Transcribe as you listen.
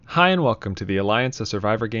Hi, and welcome to the Alliance a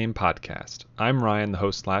Survivor Game podcast. I'm Ryan, the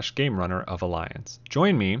host/game runner of Alliance.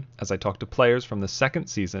 Join me as I talk to players from the second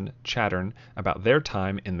season, Chattern, about their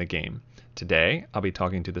time in the game. Today, I'll be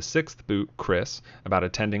talking to the sixth boot, Chris, about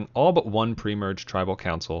attending all but one pre-merge tribal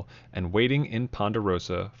council and waiting in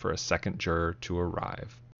Ponderosa for a second juror to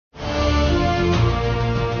arrive.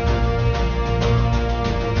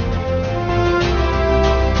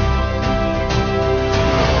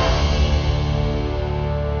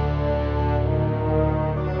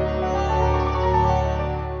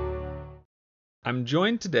 I'm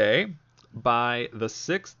joined today by the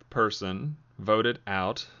sixth person voted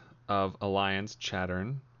out of Alliance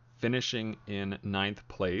Chattern, finishing in ninth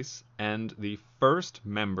place, and the first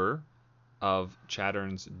member of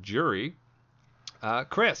Chattern's jury,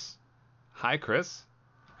 Chris. Hi, Chris.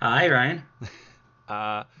 Hi, Ryan.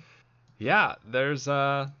 Yeah, there's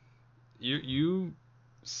you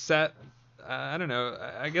set I don't know.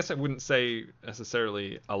 I guess I wouldn't say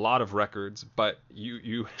necessarily a lot of records, but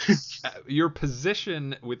you your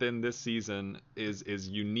position within this season is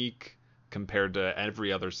unique compared to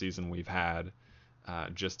every other season we've had,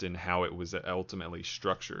 just in how it was ultimately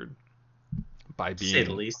structured. By To say the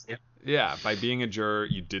being least. Yeah. by being a juror,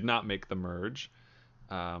 you did not make the merge.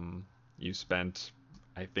 You spent,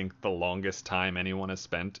 I think, the longest time anyone has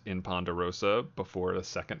spent in Ponderosa before a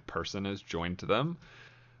second person has joined them.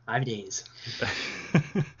 5 days.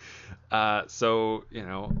 So,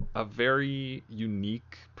 a very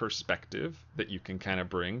unique perspective that you can kind of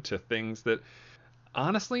bring to things that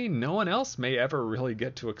honestly no one else may ever really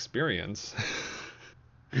get to experience.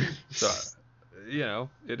 So,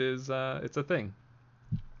 it's a thing.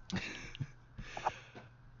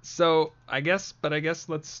 So, I guess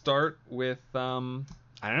let's start with, I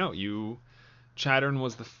don't know, Chattern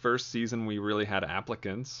was the first season we really had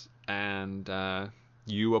applicants, and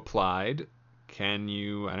you applied. I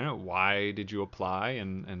don't know, why did you apply,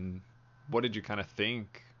 and what did you kind of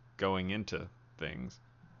think going into things?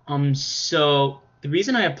 So the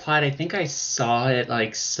reason I applied, I think I saw it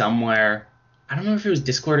like somewhere. I don't know if it was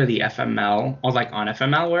Discord or the FML or like on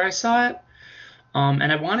FML where I saw it. And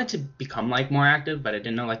I wanted to become like more active, but I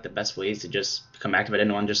didn't know like the best ways to just become active. I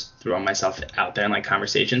didn't want to just throw myself out there in like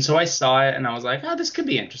conversation. So I saw it and I was like, oh, this could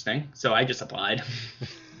be interesting. So I just applied.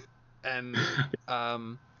 And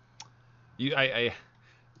um, I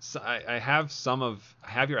have I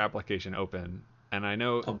have your application open, and I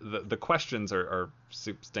know Oh, the questions are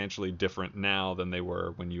substantially different now than they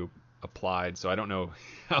were when you applied. So I don't know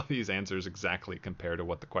how these answers exactly compare to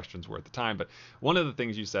what the questions were at the time. But one of the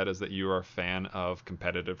things you said is that you are a fan of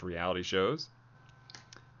competitive reality shows.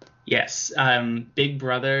 yes. Big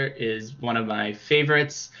Brother is one of my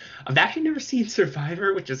favorites. I've actually never seen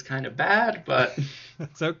Survivor, which is kind of bad, but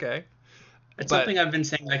It's okay. it's But something I've been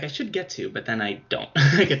saying like I should get to, but then I don't.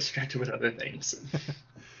 I get distracted with other things.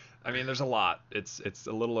 I mean, there's a lot. It's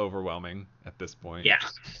a little overwhelming at this point. Yeah.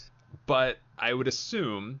 But I would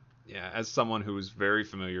assume, yeah, as someone who's very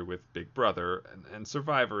familiar with Big Brother and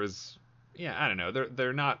Survivor is, yeah, I don't know,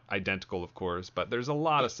 they're not identical, of course, but there's a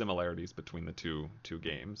lot Yeah. of similarities between the two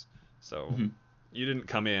games. So Mhm. you didn't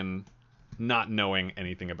come in not knowing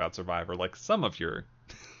anything about Survivor like some of your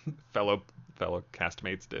fellow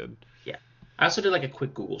castmates did. Yeah. I also did like a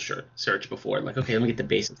quick Google search before. Like, okay, let me get the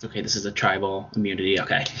basics. Okay, this is a tribal immunity.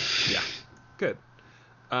 Okay. Yeah, good.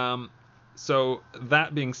 Um, so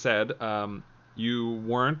that being said, you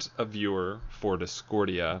weren't a viewer for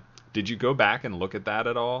Discordia. Did you go back and look at that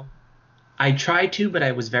at all? I tried to, but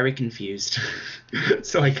I was very confused.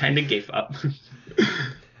 So I kind of gave up.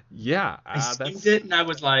 Yeah, I skimmed that's it and I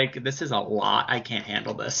was like, this is a lot. I can't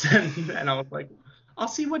handle this. And I was like, I'll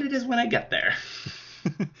see what it is when I get there.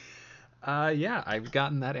 yeah, I've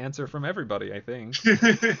gotten that answer from everybody, I think.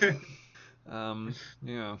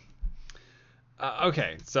 Yeah.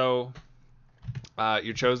 Okay, so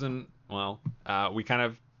you're chosen. Well, we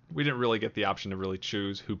didn't really get the option to really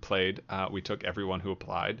choose who played. We took everyone who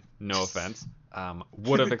applied. No offense.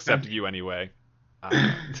 Would have accepted you anyway.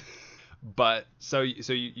 Uh, but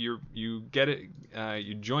you get it.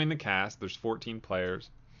 You join the cast. There's 14 players,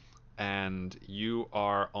 and you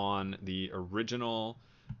are on the original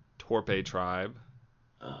Torpe tribe.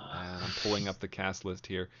 And I'm pulling up the cast list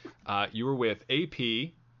here. You were with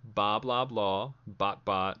AP, Bob Loblaw,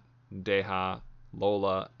 Bot, Deha,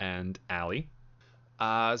 Lola, and Ali.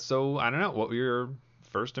 So I don't know. What were your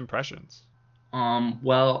first impressions?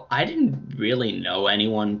 Well, I didn't really know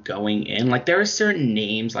anyone going in. Like there are certain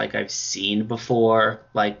names like I've seen before,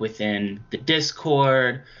 like within the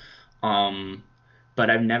Discord, um, but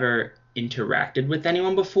I've never interacted with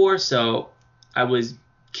anyone before, so I was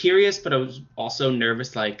curious, but I was also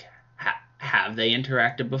nervous, like have they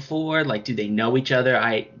interacted before? Like, do they know each other?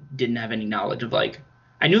 I didn't have any knowledge of like.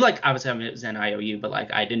 I knew like I was having it was in IOU, but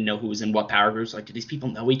like I didn't know who was in what power groups. Like, do these people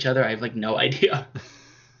know each other? I have like no idea.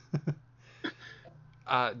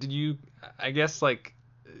 Did you, I guess, like,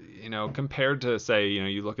 compared to, say,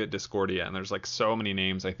 you look at Discordia, and there's like so many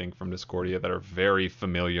names, I think, from Discordia that are very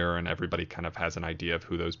familiar, and everybody kind of has an idea of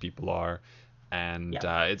who those people are. And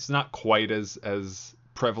Yeah. it's not quite as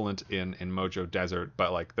prevalent in Mojo Desert,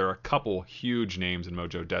 but like there are a couple huge names in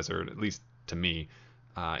Mojo Desert, at least to me,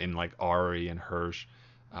 in like Ari and Hirsch,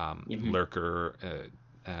 Hmm. Lurker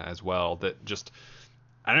as well, that just,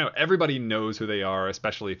 I don't know, everybody knows who they are,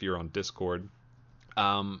 especially if you're on Discord.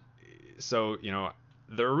 Um, so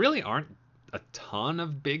there really aren't a ton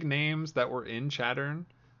of big names that were in Chattern,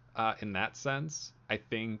 in that sense. I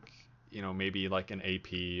think maybe like an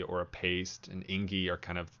AP or a Paste and Ingi are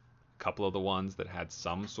kind of a couple of the ones that had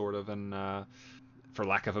some sort of an, for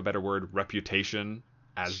lack of a better word, reputation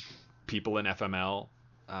as people in FML.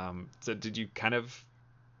 So did you kind of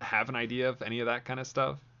have an idea of any of that kind of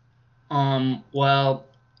stuff? Well,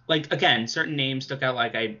 like again, certain names stuck out.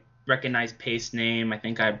 Like I recognized Pace name. I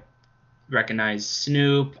think I recognized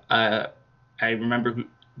Snoop. I remember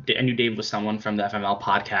I knew Dave was someone from the FML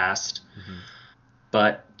podcast. Hmm.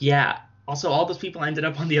 But yeah, also all those people ended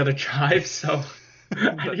up on the other tribe, so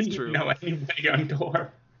I That's didn't true. know anybody on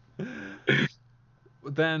tour.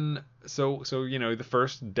 Then, so the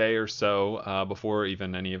first day or so, before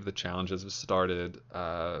even any of the challenges have started,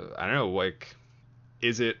 I don't know, like,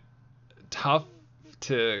 is it tough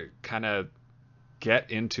to kind of get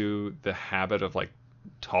into the habit of like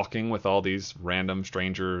talking with all these random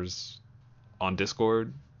strangers on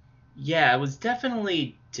Discord? Yeah, it was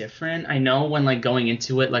definitely different. I know when like going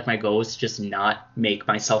into it, like my goal was to just not make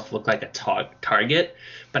myself look like a target,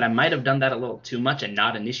 but I might have done that a little too much and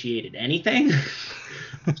not initiated anything,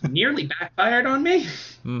 which nearly backfired on me.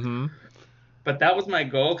 Mm-hmm. But that was my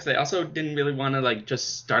goal because I also didn't really want to like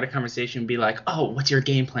just start a conversation and be like, "Oh, what's your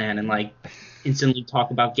game plan?" and like instantly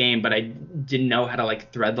talk about game, but I didn't know how to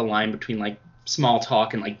like thread the line between like small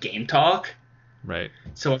talk and like game talk. Right.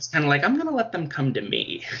 So it's kind of like I'm gonna let them come to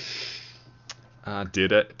me.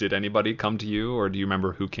 Did anybody come to you, or do you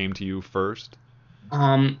remember who came to you first?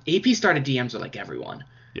 AP started DMs with like everyone.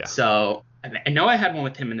 Yeah. So I know I had one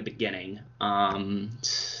with him in the beginning.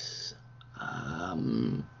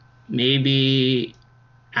 Maybe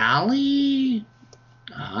Ali.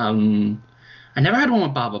 I never had one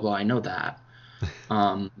with blah blah blah. I know that.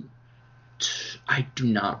 Um, I do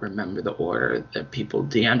not remember the order that people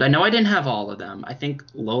DM'd. I know I didn't have all of them. I think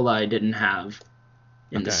Lola I didn't have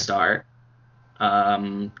in the Okay. start. Let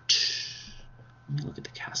me look at the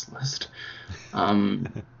cast list. Um,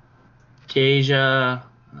 Deja.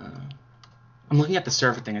 I'm looking at the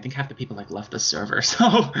server thing. I think half the people like left the server.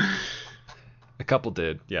 So A couple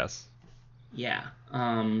did, yes. yeah.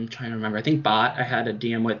 Trying to remember. I think Bot I had a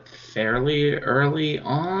DM with fairly early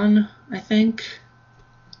on. I think.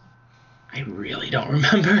 I really don't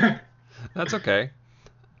remember. That's okay.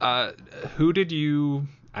 Uh, who did you?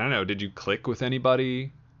 I don't know. Did you click with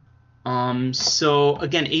anybody? So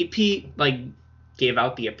again, AP like gave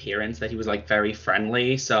out the appearance that he was like very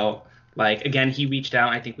friendly. So like again, he reached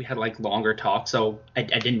out. I think we had like longer talks. So I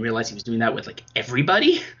didn't realize he was doing that with like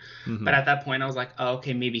everybody. Hmm. But at that point, I was like, oh,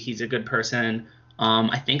 okay, maybe he's a good person.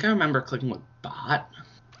 I think I remember clicking with Bot,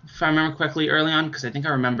 if I remember correctly, early on, because I think I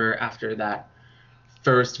remember after that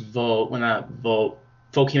first vote when that vote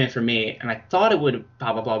came in for me, and I thought it would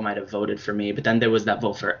blah blah blah might have voted for me, but then there was that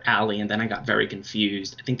vote for Ali, and then I got very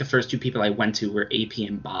confused. I think the first two people I went to were AP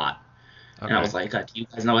and Bot, and I Okay. was like, do you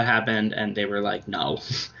guys know what happened? And they were like, no,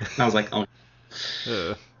 and I was like, oh,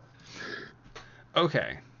 Ugh.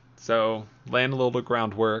 Okay. So laying a little bit of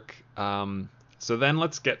groundwork. So then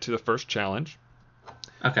let's get to the first challenge.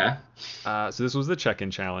 okay, So this was the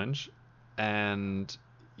check-in challenge, and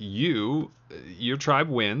your tribe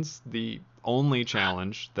wins the only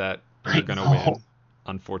challenge that I you're gonna know. win.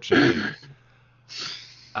 Unfortunately,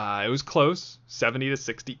 it was close, 70 to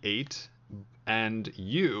 68, and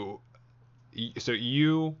you,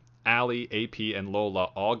 Ali, AP, and Lola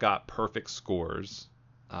all got perfect scores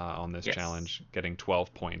on this Yes. challenge, getting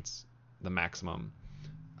 12 points, the maximum.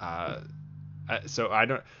 Uh, so I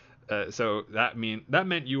don't. So that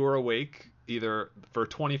meant you were awake either for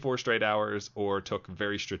 24 straight hours or took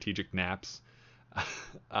very strategic naps.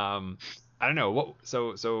 um, I don't know what.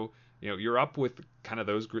 So you're up with kind of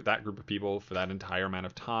that group of people for that entire amount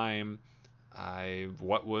of time. I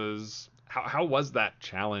what was how was that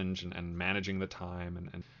challenge, and managing the time,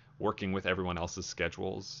 and working with everyone else's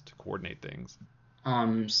schedules to coordinate things?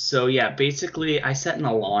 So yeah, basically I set an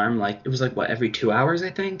alarm like it was like what every 2 hours I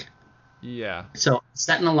think. Yeah. So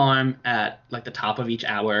set an alarm at like the top of each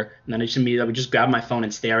hour, and then I would just grab my phone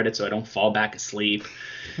and stare at it so I don't fall back asleep,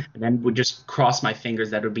 and then would just cross my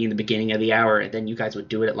fingers that would be in the beginning of the hour, and then you guys would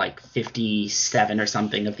do it at like 57 or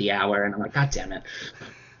something of the hour, and I'm like, God damn it.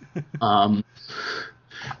 Um,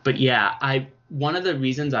 but yeah, I one of the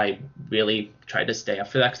reasons I really tried to stay up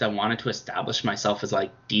for that because I wanted to establish myself as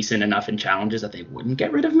like decent enough in challenges that they wouldn't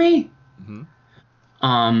get rid of me. Hmm.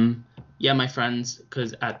 Um, yeah, my friends,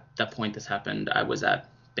 because at that point this happened, I was at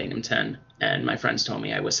Binghamton, and my friends told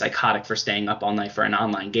me I was psychotic for staying up all night for an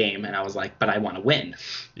online game, and I was like, but I want to win.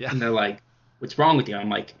 Yeah. And they're like, what's wrong with you? I'm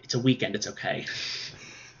like, it's a weekend, it's okay.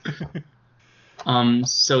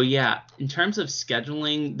 So yeah, in terms of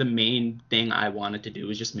scheduling, the main thing I wanted to do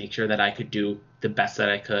was just make sure that I could do the best that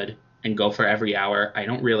I could and go for every hour. I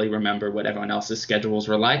don't really remember what everyone else's schedules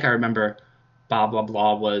were like. I remember blah blah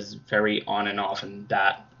blah was very on and off, and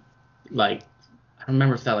that like I don't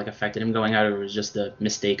remember if that like affected him going out or it was just the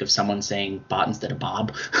mistake of someone saying bot instead of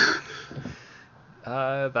Bob.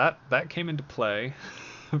 That came into play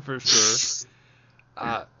for sure.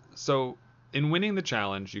 Uh, so in winning the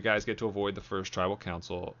challenge, you guys get to avoid the first tribal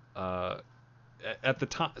council. At the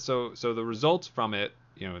time, so the results from it,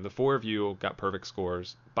 the four of you got perfect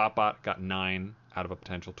scores. Botbot got 9 out of a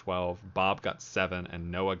potential 12. Bob got 7,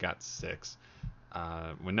 and Noah got 6.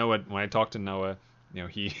 When I talked to Noah,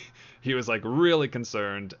 he he was like really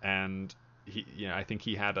concerned, and I think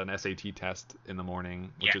he had an SAT test in the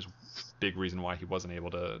morning, Yeah. which is a big reason why he wasn't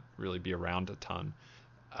able to really be around a ton.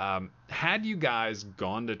 Had you guys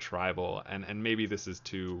gone to tribal, and maybe this is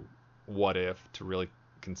too what if to really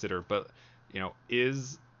consider, but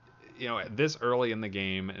is this early in the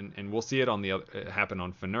game, and we'll see it on the other, it happen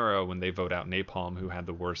on Fenura when they vote out Napalm, who had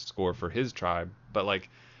the worst score for his tribe. But like,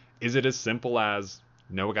 is it as simple as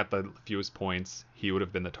Noah got the fewest points, he would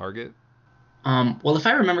have been the target? Well, if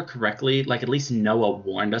I remember correctly, like at least Noah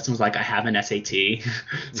warned us and was like, I have an SAT.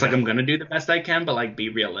 It's like Yeah. I'm gonna do the best I can, but like be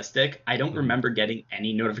realistic. I don't Hmm. remember getting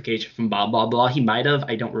any notification from blah blah blah. He might have.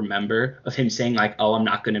 I don't remember of him saying like, oh, I'm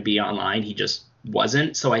not gonna be online. He just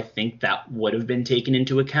wasn't. So I think that would have been taken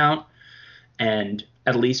into account. And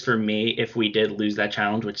at least for me, if we did lose that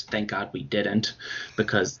challenge, which thank God we didn't,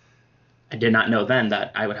 because I did not know then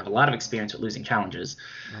that I would have a lot of experience with losing challenges.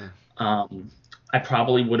 Uh, Um, I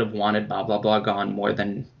probably would have wanted blah blah blah gone more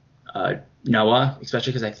than uh, Noah,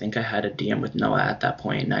 especially because I think I had a DM with Noah at that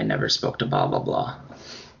point, and I never spoke to blah blah blah.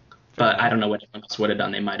 Fair But I enough. don't know what anyone else would have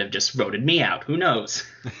done. They might have just voted me out. Who knows?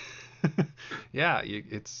 Yeah,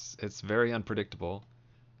 it's very unpredictable.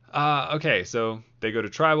 Okay, so they go to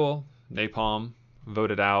tribal. Napalm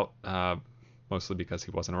voted out, mostly because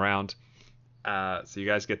he wasn't around. So you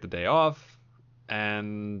guys get the day off,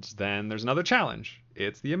 and then there's another challenge.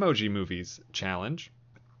 It's the Emoji Movies challenge.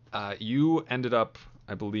 You ended up,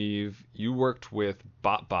 I believe, you worked with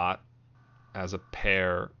BotBot as a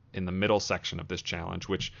pair in the middle section of this challenge,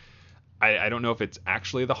 which I don't know if it's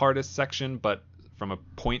actually the hardest section, but from a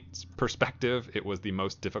points perspective, it was the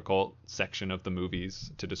most difficult section of the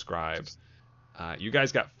movies to describe. You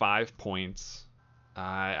guys got 5 points.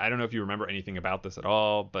 I don't know if you remember anything about this at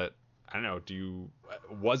all, but I don't know.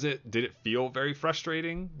 Did it feel very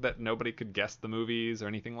frustrating that nobody could guess the movies or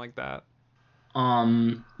anything like that?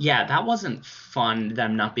 Yeah, that wasn't fun.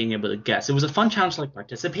 Them not being able to guess. It was a fun challenge to like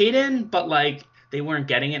participate in, but like they weren't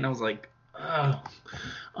getting it, and I was like, oh.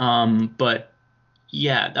 But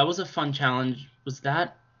yeah, that was a fun challenge. Was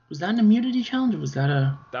that an immunity challenge or was that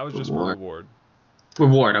a That was just for reward? reward.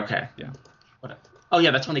 Reward, okay. Yeah. What? Oh yeah,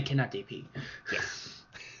 that's when they kidnapped AP. Yes.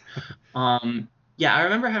 Yeah, I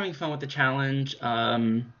remember having fun with the challenge.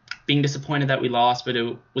 Being disappointed that we lost, but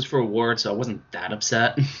it was for reward, so I wasn't that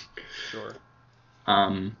upset. Sure.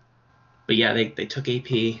 um, but yeah, they took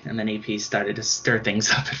AP, and then AP started to stir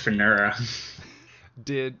things up at Fenura.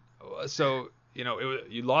 Did so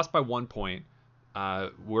you lost by 1 point.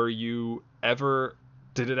 Were you ever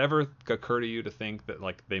Did it ever occur to you to think that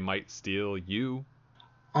like they might steal you?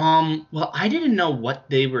 Well, I didn't know what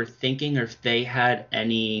they were thinking or if they had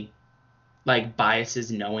any like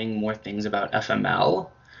biases knowing more things about FML.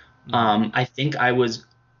 Hmm. I think I was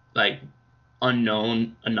like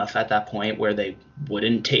unknown enough at that point where they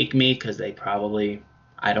wouldn't take me because they probably,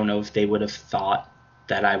 I don't know if they would have thought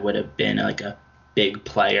that I would have been like a big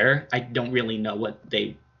player. I don't really know what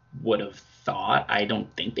they would have thought. I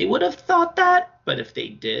don't think they would have thought that, but if they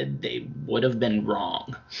did, they would have been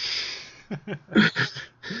wrong.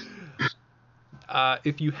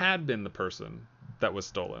 If you had been the person that was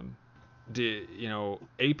stolen, did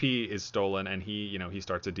AP is stolen, and he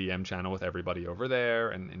starts a DM channel with everybody over there,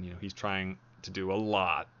 and he's trying to do a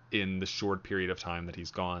lot in the short period of time that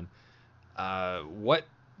he's gone. What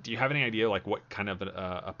do you have any idea like what kind of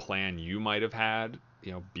a plan you might have had,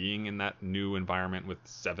 being in that new environment with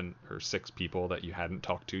 7 or 6 people that you hadn't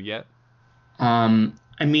talked to yet?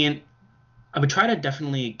 I mean, I would try to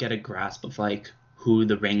definitely get a grasp of like who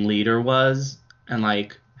the ringleader was and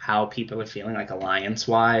like how people are feeling like alliance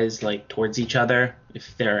wise, like towards each other.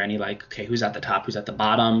 If there are any like, okay, who's at the top, who's at the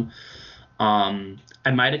bottom. I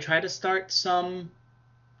might have tried to start some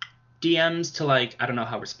DMs to like, I don't know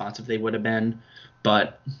how responsive they would have been,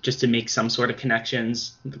 but just to make some sort of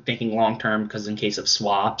connections, thinking long term, because in case of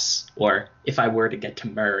swaps or if I were to get to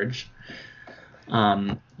merge,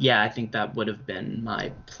 yeah, I think that would have been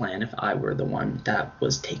my plan if I were the one that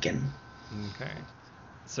was taken. Okay.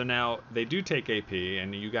 So now they do take AP,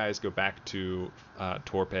 and you guys go back to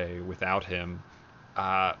Torpe without him.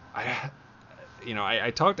 I,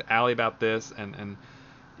 I talked to Allie about this, and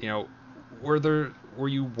you know, were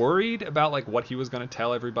you worried about like what he was going to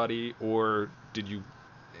tell everybody, or did you,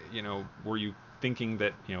 were you thinking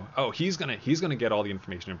that oh he's gonna get all the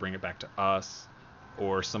information and bring it back to us,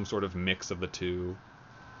 or some sort of mix of the two?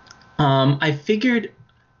 I figured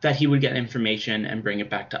that he would get information and bring it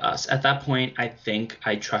back to us. At that point, I think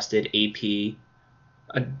I trusted AP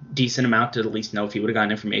a decent amount to at least know if he would have gotten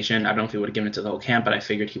information. I don't know if he would have given it to the whole camp, but I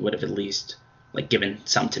figured he would have at least like given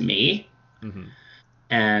some to me. Mm-hmm.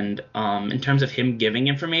 And in terms of him giving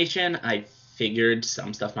information, I figured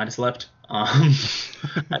some stuff might have slipped. I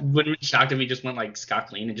wouldn't be shocked if he just went like scot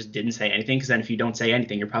clean and just didn't say anything. Because then if you don't say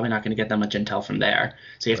anything, you're probably not going to get that much intel from there.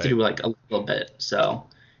 So you have to Right. do like a little bit. So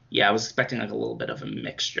yeah, I was expecting like a little bit of a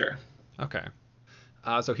mixture. Okay.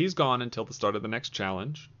 So he's gone until the start of the next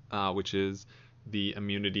challenge, which is the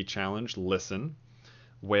immunity challenge. Listen,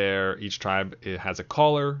 where each tribe has a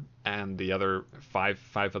caller, and the other five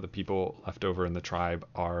other people left over in the tribe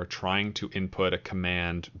are trying to input a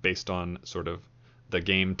command based on sort of the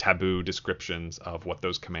game taboo descriptions of what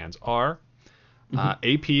those commands are.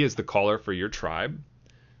 Mhm. AP is the caller for your tribe,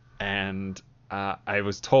 and I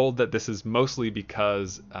was told that this is mostly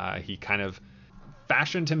because he kind of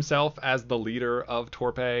fashioned himself as the leader of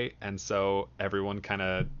Torpe, and so everyone kind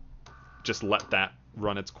of just let that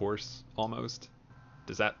run its course almost.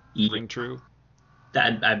 Does that Yeah, ring true?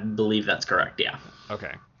 that I believe that's correct. Yeah.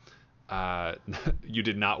 Okay. Uh, you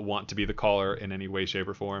did not want to be the caller in any way, shape,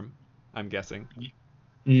 or form, I'm guessing.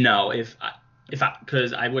 No,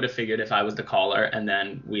 because I would have figured if I was the caller and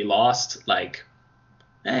then we lost, like,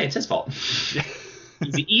 hey, it's his fault. Yeah.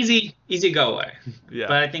 Easy go away. Yeah.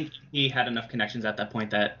 But I think he had enough connections at that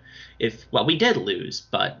point that if, well, we did lose,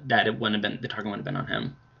 but that it wouldn't have been, the target wouldn't have been on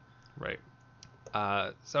him. Right.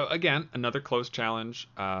 So again, another close challenge.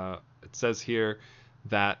 It says here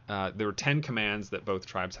that there were 10 commands that both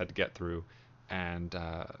tribes had to get through, and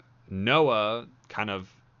Noah kind of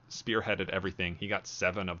spearheaded everything. He got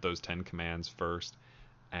 7 of those 10 commands first,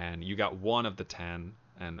 and you got 1 of the 10,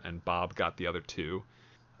 and Bob got the other 2.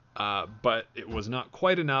 But it was not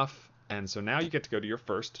quite enough, and so now you get to go to your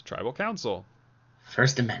first tribal council.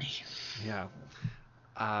 First of many. Yeah.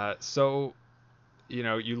 So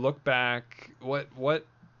you look back, what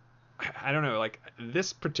I don't know, like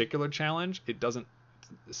this particular challenge, it doesn't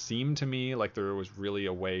seem to me like there was really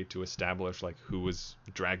a way to establish like who was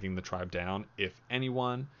dragging the tribe down, if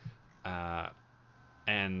anyone. Uh,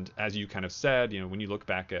 and as you kind of said, when you look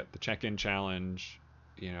back at the check-in challenge,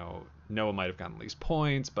 Noah might have gotten least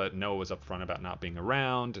points, but Noah was upfront about not being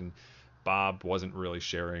around, and Bob wasn't really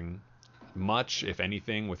sharing much, if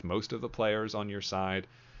anything, with most of the players on your side.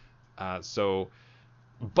 So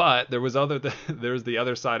but there's the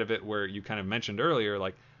other side of it where you kind of mentioned earlier,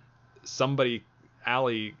 like somebody,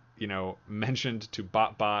 Allie, mentioned to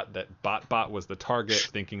BotBot that BotBot was the target,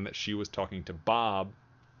 thinking that she was talking to Bob,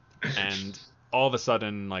 and all of a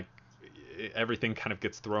sudden, like everything kind of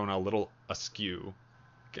gets thrown a little askew.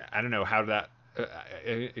 I don't know how that,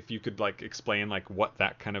 if you could like explain like what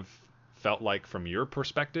that kind of felt like from your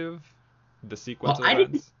perspective, the sequence Well, of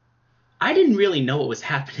events. I didn't really know what was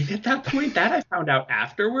happening at that point. That I found out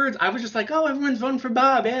afterwards. I was just like, oh, everyone's voting for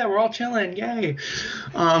Bob. Yeah, we're all chilling. Yay.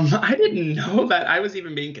 I didn't know that I was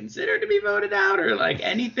even being considered to be voted out or like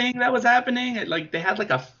anything that was happening. Like they had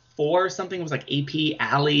like a 4 or something. It was like AP,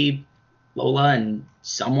 Allie, Lola, and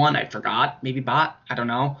someone. I forgot. Maybe Bot. I don't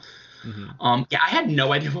know. Mm-hmm. Yeah, I had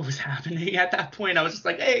no idea what was happening at that point. I was just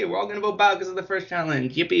like, hey, we're all going to vote Bob because of the first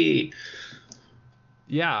challenge. Yippee.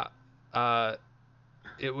 Yeah. Uh,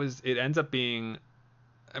 it ends up being,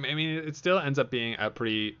 I mean it still ends up being a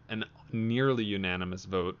nearly unanimous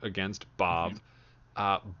vote against Bob.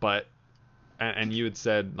 But and you had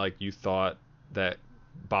said like you thought that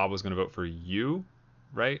Bob was going to vote for you,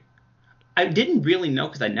 right? I didn't really know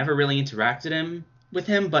because I never really interacted him with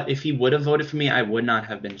him, but if he would have voted for me, I would not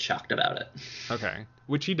have been shocked about it. Okay,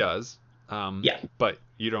 which he does. Yeah, But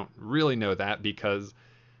you don't really know that because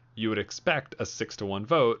you would expect a 6-1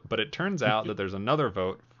 vote, but it turns out that there's another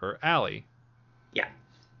vote for Allie, yeah,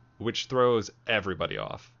 which throws everybody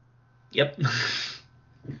off. yep.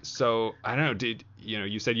 So I don't know. Did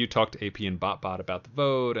you said you talked to AP and BotBot about the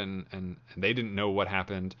vote, and they didn't know what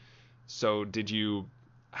happened. So did you?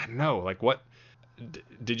 I don't know. Like what?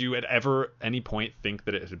 Did you at ever any point think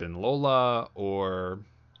that it had been Lola, or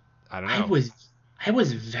I don't I know? was I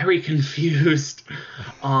was very confused.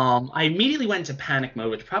 I immediately went into panic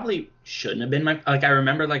mode, which probably shouldn't have been my like. I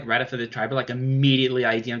remember like right after the tribal, like immediately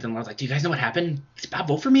I DM'd them. I was like, "Do you guys know what happened? Did Bob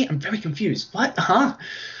vote for me? I'm very confused. What? Huh?"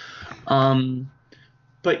 Um,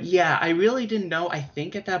 but yeah, I really didn't know. I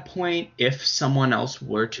think at that point, if someone else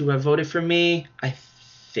were to have voted for me, I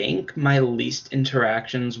think my least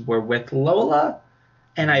interactions were with Lola.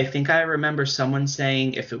 And I Mm-hmm. think I remember someone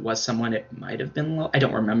saying if it was someone, it might have been Lola. I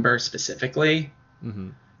don't remember specifically. Mm-hmm.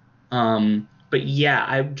 But yeah,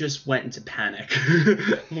 I just went into panic.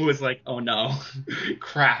 Was like, oh no,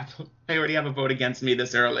 crap. I already have a vote against me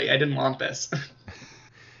this early. I didn't want this.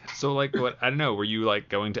 So like what? I don't know. Were you like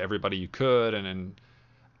going to everybody you could, and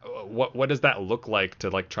what does that look like to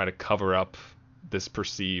like try to cover up this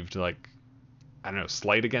perceived like I don't know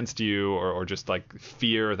slight against you or just like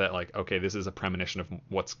fear that like okay this is a premonition of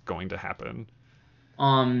what's going to happen.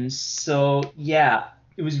 So yeah,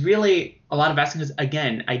 it was really a lot of asking because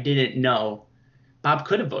again, I didn't know Bob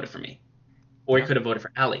could have voted for me or he Yeah. could have voted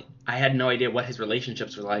for Allie. I had no idea what his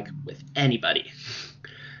relationships were like with anybody.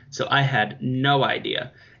 So I had no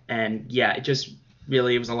idea. And yeah, it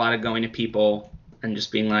was a lot of going to people and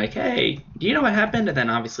just being like, hey, do you know what happened? And then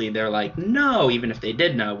obviously they're like, no, even if they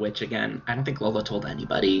did know, which again, I don't think Lola told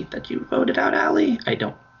anybody that you voted out Allie.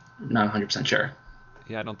 I'm not 100% sure.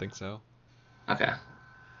 Yeah, I don't think so. Okay.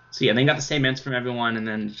 So yeah, they got the same answer from everyone. And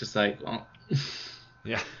then it's just like, well,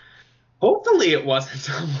 Yeah. hopefully it wasn't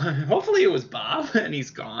someone. Hopefully it was Bob and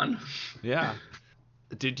he's gone. Yeah.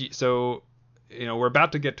 Did you so we're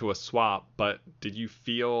about to get to a swap, but did you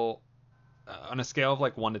feel on a scale of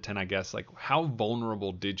like 1 to 10 I guess like how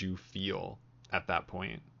vulnerable did you feel at that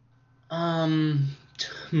point? Um,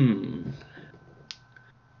 hmm.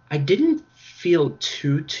 I didn't feel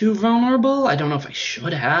too vulnerable. I don't know if I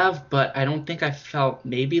should have, but I don't think I felt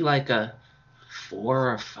maybe like a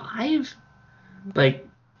 4 or 5. Like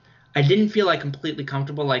I didn't feel like completely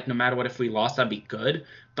comfortable. Like no matter what, if we lost, I'd be good.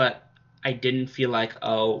 But I didn't feel like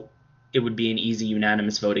it would be an easy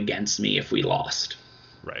unanimous vote against me if we lost.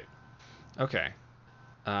 Right. Okay.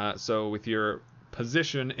 So with your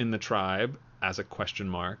position in the tribe as a question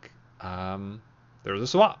mark, there was a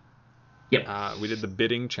swap. Yep. We did the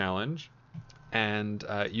bidding challenge, and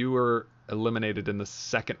you were eliminated in the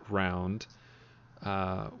second round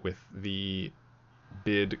with the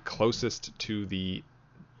bid closest to the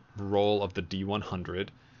roll of the D100.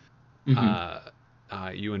 Hmm. Uh,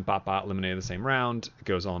 you and BotBot eliminated the same round. It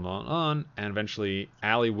goes on, and eventually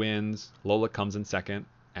Allie wins. Lola comes in second,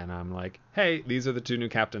 and I'm like, hey, these are the two new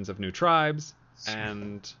captains of new tribes.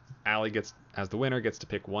 And Allie gets, as the winner, gets to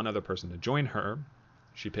pick one other person to join her.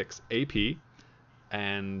 She picks AP,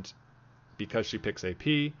 and because she picks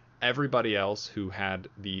AP, everybody else who had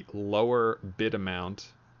the lower bid amount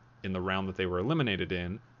in the round that they were eliminated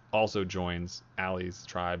in also joins Allie's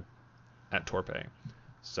tribe at Torpe.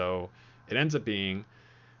 So it ends up being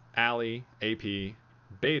Allie, AP,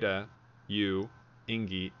 Beta, you,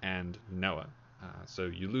 Ingi, and Noah. So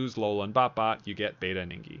you lose Lola and BotBot, you get Beta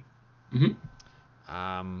and Ingi. Hmm.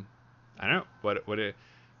 I don't know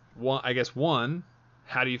one. I guess one,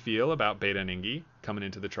 how do you feel about Beta and Ingi coming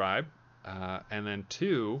into the tribe? And then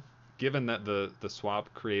two, given that the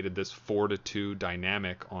swap created this 4-2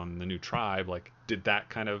 dynamic on the new tribe, like did that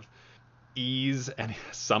kind of ease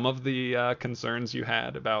some of the concerns you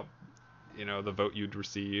had about the vote you'd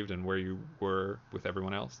received and where you were with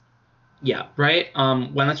everyone else? Yeah, right.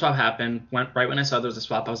 When the swap happened, right when I saw there was a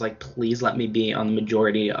swap, I was like, please let me be on the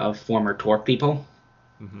majority of former Torp people,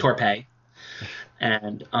 Mm-hmm. Torpe.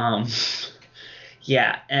 And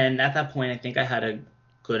yeah, and at that point, I think I had a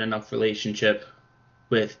good enough relationship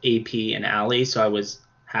with AP and Allie, so I was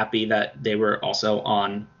happy that they were also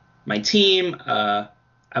on my team. I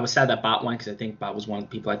was sad that Bot won because I think Bot was one of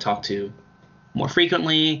the people I talked to more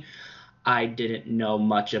frequently. I didn't know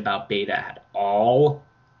much about Beta at all,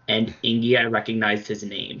 and Ingi, I recognized his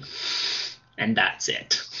name, and that's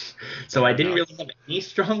it. So I Fair didn't enough. really have any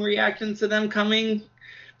strong reactions to them coming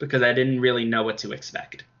because I didn't really know what to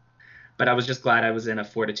expect. But I was just glad I was in a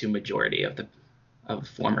 4-2 majority of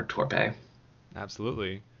former Torpe.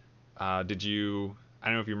 Absolutely. Did you? I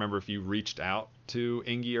don't know if you remember if you reached out to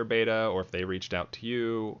Ingi or Beta, or if they reached out to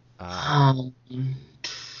you. Um,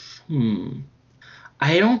 hmm.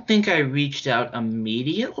 I don't think I reached out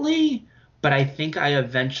immediately, but I think I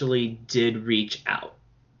eventually did reach out.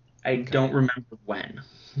 I Okay, don't remember when.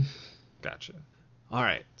 gotcha. All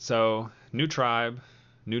right, so new tribe,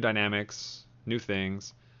 new dynamics, new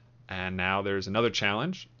things, and now there's another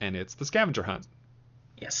challenge, and it's the scavenger hunt.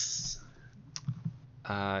 Yes.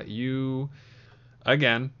 You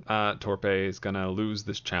again, Torpe is gonna lose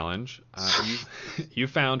this challenge. You you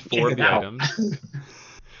found four of Figured the out. items.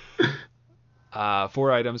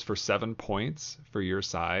 Four items for 7 points for your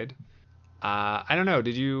side. I don't know.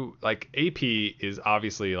 Did you like AP is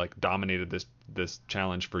obviously like dominated this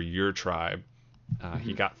challenge for your tribe.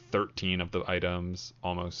 He Mhm. got 13 of the items,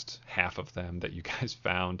 almost half of them that you guys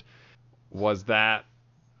found. Was that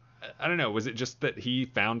I don't know. Was it just that he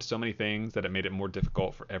found so many things that it made it more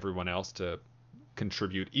difficult for everyone else to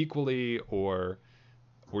contribute equally, or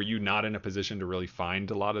were you not in a position to really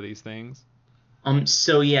find a lot of these things?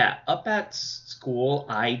 So yeah, up at school,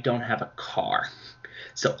 I don't have a car.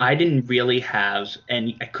 So I didn't really have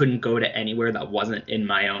any, I couldn't go to anywhere that wasn't in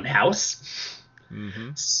my own house.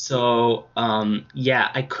 Mm-hmm. So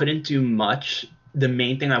yeah, I couldn't do much. The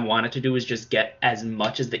main thing I wanted to do was just get as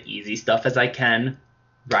much as the easy stuff as I can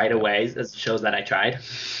right Yep. away, as it shows that I tried,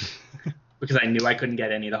 because I knew I couldn't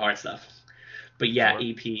get any of the hard stuff. But yeah, Sure.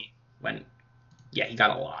 AP went, yeah, he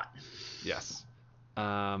got a lot. Yes.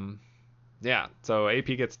 Um, yeah. So AP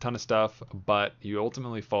gets a ton of stuff, but you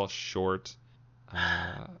ultimately fall short,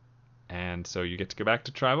 uh, and so you get to go back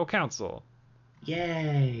to tribal council.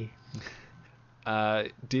 Yay.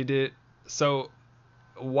 Did it? So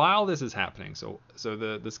while this is happening, so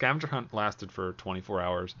the scavenger hunt lasted for 24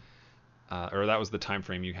 hours, or that was the time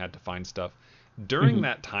frame you had to find stuff. During Mhm.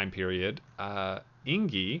 that time period,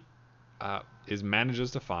 Ingi is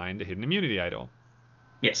manages to find a hidden immunity idol,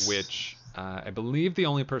 Yes. which I believe the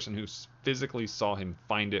only person who physically saw him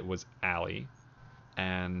find it was Allie,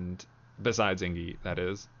 and besides Ingi, that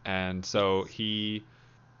is. And so he,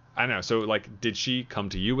 I don't know. So like, did she come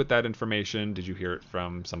to you with that information? Did you hear it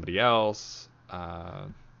from somebody else?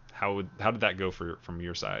 How did that go from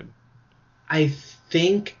your side? I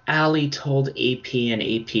think Allie told AP and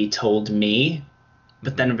AP told me,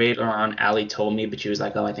 but Hmm. then later on Allie told me, but she was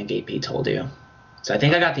like, "Oh, I think AP told you." So I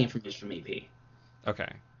think I Okay. got the information from AP. Okay.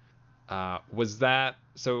 Was that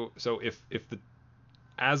so? So if the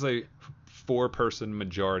as a four-person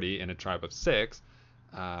majority in a tribe of six,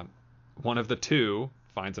 um, one of the two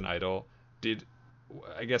finds an idol. Did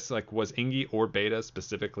I guess like was Ingi or Beta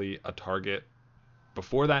specifically a target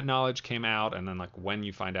before that knowledge came out, and then like when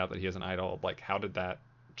you find out that he has an idol, like how did that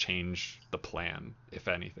change the plan, if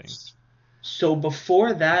anything? So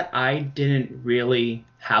before that, I didn't really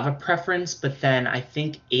have a preference, but then I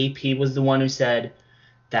think AP was the one who said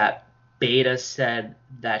that Beta said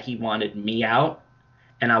that he wanted me out,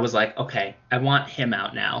 and I was like, okay, I want him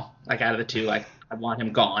out now. Like out of the two, like I want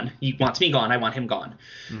him gone. He wants me gone. I want him gone.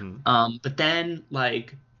 Hmm. But then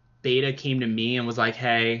like Beta came to me and was like,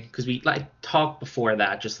 hey, because we like talked before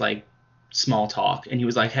that, just like small talk, and he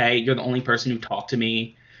was like, hey, you're the only person who talked to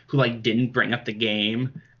me who like didn't bring up the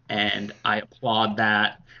game, and I applaud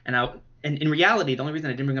that. And in reality, the only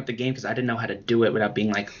reason I didn't bring up the game because I didn't know how to do it without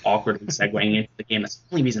being like awkwardly segueing into the game. That's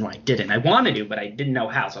the only reason why I didn't. I wanted to, but I didn't know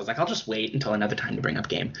how. So I was like, I'll just wait until another time to bring up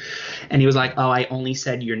game. And he was like, "Oh, I only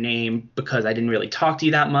said your name because I didn't really talk to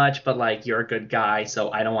you that much, but like you're a good guy,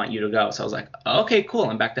 so I don't want you to go." So I was like, "Okay, cool.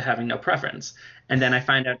 I'm back to having no preference." And then I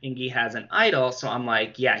find out Ingi has an idol, so I'm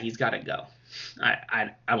like, "Yeah, he's got to go.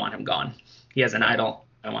 I want him gone. He has an Right. idol.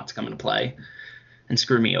 I want to come into play and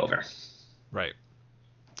screw me over." Right.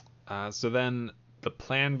 So then the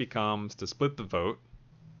plan becomes to split the vote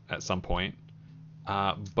at some point.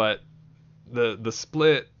 But the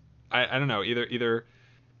split, I don't know, either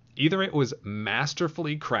it was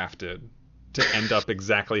masterfully crafted to end up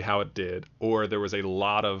exactly how it did, or there was a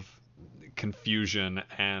lot of confusion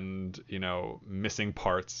and missing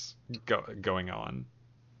parts going on,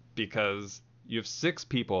 because you have six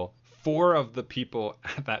people. Four of the people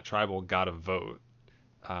at that tribal got a vote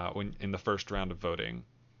when in the first round of voting,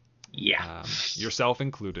 Yeah. yourself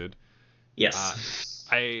included. Uh, Yes.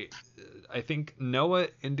 I I think Noah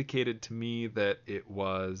indicated to me that it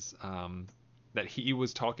was that he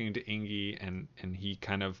was talking to Ingi, and he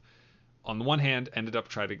kind of on the one hand ended up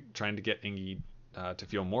trying to get Ingi to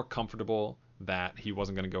feel more comfortable that he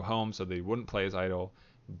wasn't going to go home, so they wouldn't play his idol.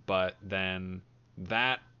 But then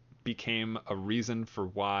that became a reason for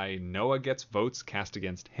why Noah gets votes cast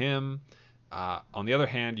against him. On the other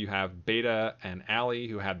hand, you have Beta and Allie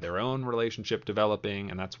who had their own relationship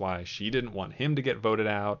developing, and that's why she didn't want him to get voted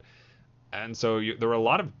out. And so there were a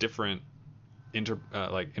lot of different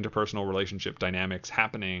interpersonal relationship dynamics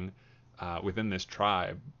happening within this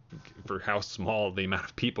tribe for how small the amount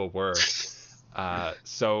of people were.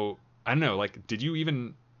 So I don't know, like, did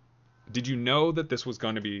you know that this was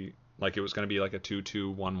going to be like it was going to be like a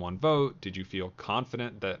 2-2-1-1 vote? Did you feel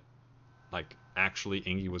confident that like actually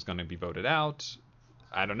Ingi was going to be voted out?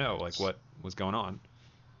 I don't know, like what was going on.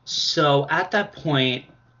 So at that point,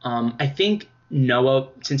 I think Noah,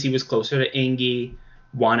 since he was closer to Ingi,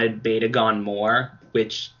 wanted Beta gone more,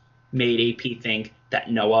 which made AP think that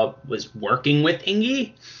Noah was working with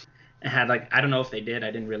Ingi. And had like, I don't know if they did. I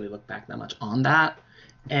didn't really look back that much on that.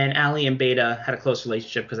 And Ali and Beta had a close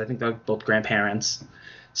relationship because I think they're both grandparents. Yeah.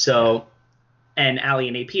 So, and Ali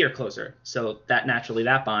and AP are closer. So that naturally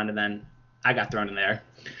that bond, and then I got thrown in there.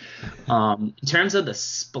 In terms of the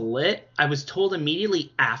split, I was told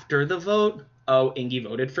immediately after the vote, oh, Ingi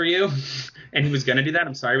voted for you. And he was going to do that.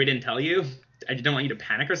 I'm sorry we didn't tell you. I didn't want you to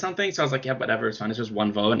panic or something. So I was like, yeah, whatever. It's fine. It's just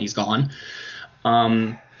one vote and he's gone.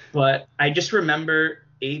 But I just remember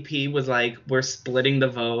AP was like, we're splitting the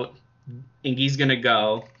vote. Ingi's going to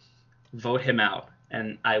go. Vote him out.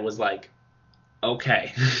 And I was like,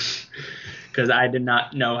 okay. Because I did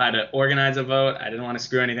not know how to organize a vote. I didn't want to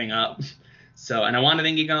screw anything up. So, and I wanted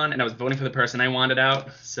Ingi gone, and I was voting for the person I wanted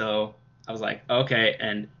out. So I was like, okay,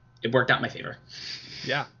 and it worked out in my favor.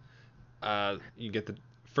 Yeah. You get the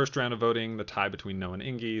first round of voting, the tie between Noah and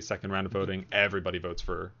Ingi. Second round of voting, everybody votes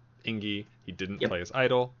for Ingi. He didn't Yep. play his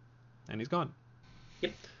idol, and he's gone.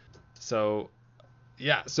 Yep. So,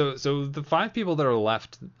 yeah. So the five people that are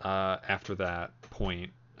left after that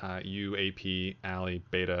point, you, AP, Ali,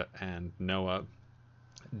 Beta, and Noah.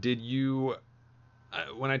 Did you?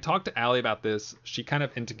 When I talked to Ali about this, she kind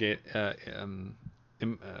of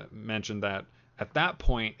mentioned that at that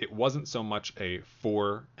point it wasn't so much a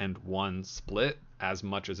 4-1 split as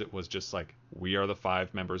much as it was just like we are the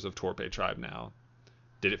five members of Torpe Tribe now.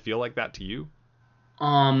 Did it feel like that to you?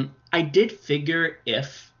 I did figure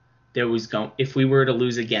if we were to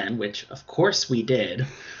lose again, which of course we did,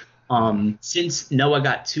 since Noah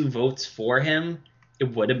got 2 votes for him,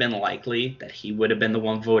 it would have been likely that he would have been the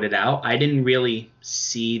one voted out. I didn't really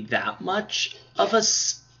see that much of a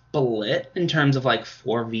split in terms of like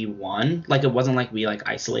 4v1. Like it wasn't like we like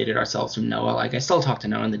isolated ourselves from Noah. Like I still talk to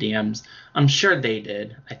Noah in the DMs. I'm sure they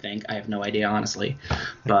did. I think I have no idea honestly,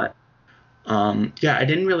 but yeah, I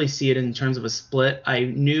didn't really see it in terms of a split. I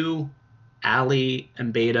knew Ali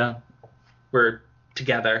and Beta were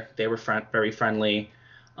together. They were very friendly.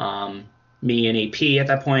 Me and AP at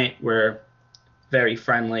that point were very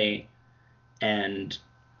friendly, and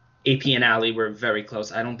AP and Ali were very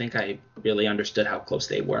close. I don't think I really understood how close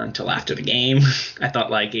they were until after the game. I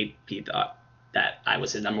thought like AP thought that I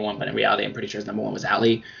was his number one, but in reality, I'm pretty sure his number one was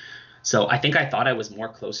Ali. So I think I thought I was more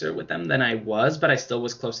closer with them than I was, but I still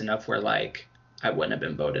was close enough where like I wouldn't have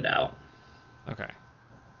been voted out. Okay.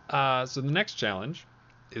 So the next challenge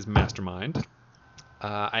is Mastermind.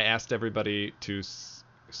 I asked everybody to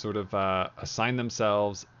sort of assign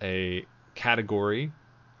themselves a category,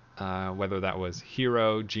 whether that was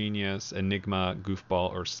hero, genius, enigma, goofball,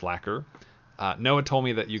 or slacker. Noah told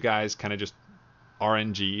me that you guys kind of just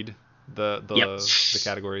RNG'd Yep. the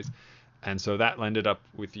categories, and so that ended up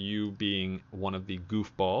with you being one of the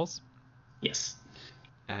goofballs, Yes.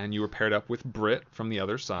 and you were paired up with Britt from the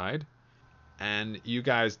other side, and you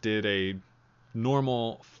guys did a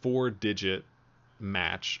normal 4-digit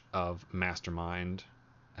match of Mastermind,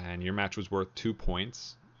 and your match was worth 2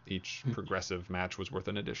 points. Each progressive match was worth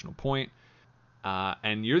an additional point.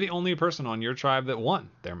 And you're the only person on your tribe that won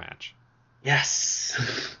their match.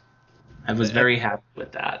 Yes. I was very happy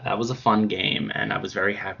with that. That was a fun game, and I was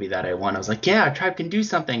very happy that I won. I was like, yeah, our tribe can do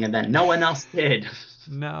something, and then no one else did.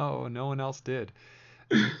 No one else did.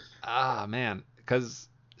 Man.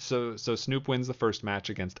 So Snoop wins the first match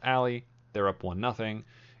against Ali. They're up 1-0.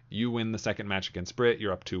 You win the second match against Britt.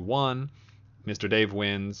 You're up 2-1. Mr. Dave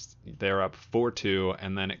wins. They're up 4-2,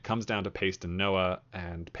 and then it comes down to Paste and Noah,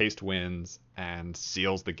 and Paste wins and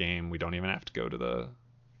seals the game. We don't even have to go to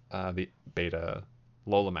the Beta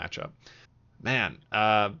Lola matchup. Man,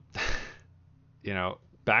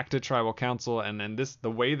 back to Tribal Council, and then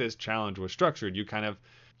the way this challenge was structured, you kind of,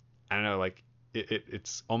 I don't know, like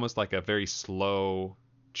it's almost like a very slow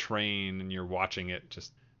train, and you're watching it.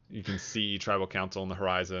 Just you can see Tribal Council on the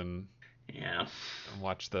horizon. Yeah.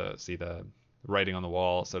 And see the writing on the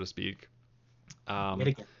wall, so to speak.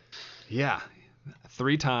 Yeah,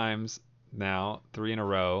 3 times now, 3 in a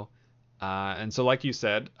row. And so, like you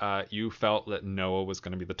said, you felt that Noah was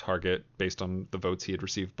going to be the target based on the votes he had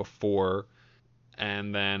received before.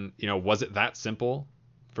 And then, was it that simple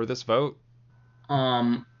for this vote?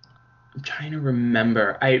 I'm trying to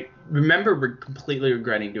remember. I remember completely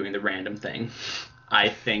regretting doing the random thing. I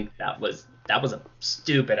think that was a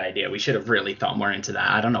stupid idea. We should have really thought more into that.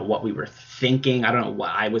 I don't know what we were thinking. I don't know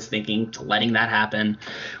what I was thinking to letting that happen.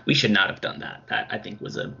 We should not have done that. That I think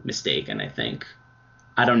was a mistake, and I think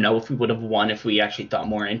I don't know if we would have won if we actually thought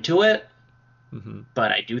more into it, Mm-hmm.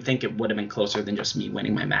 but I do think it would have been closer than just me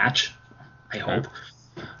winning my match. I Okay. hope.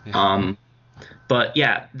 Yeah. Um, but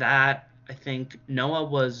yeah, that I think Noah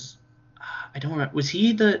was. I don't remember. Was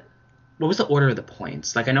he the? What was the order of the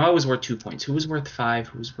points? Like I know I was worth 2 points. Who was worth five?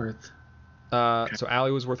 Who was worth? So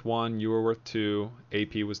Allie was worth 1, you were worth 2,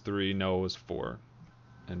 AP was 3, Noah was 4,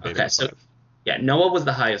 and Beta Okay, was so 5. yeah, Noah was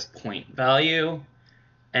the highest point value,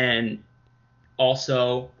 and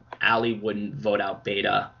also Ali wouldn't vote out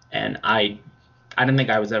Beta, and I didn't think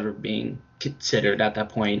I was ever being considered at that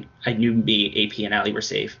point. I knew me, AP, and Ali were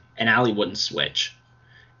safe, and Ali wouldn't switch.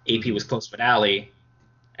 AP Mm-hmm. was close with Ali.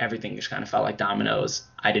 Everything just kind of felt like dominoes.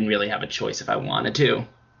 I didn't really have a choice if I wanted to,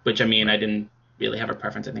 which I mean, I Right. didn't really have a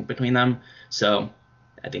preference, I think, between them. So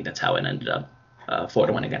I think that's how it ended up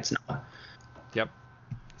 4-1 against Noah. Yep.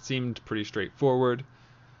 Seemed pretty straightforward.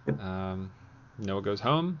 Um, Noah goes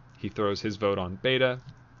home. He throws his vote on Beta,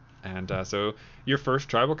 and so your first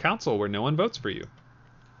tribal council where no one votes for you.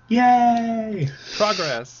 Yay!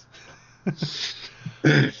 Progress.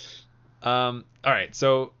 All right.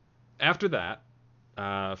 So after that,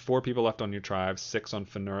 4 people left on your tribe, 6 on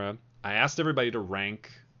Finura. I asked everybody to rank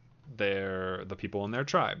the people in their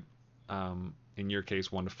tribe. In your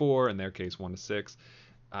case, 1 to 4. In their case, 1 to 6.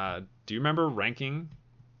 Do you remember ranking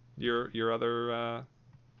your other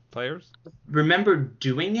players? Remember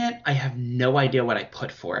doing it? I have no idea what I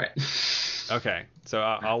put for it. Okay, so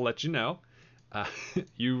I'll let you know. Uh,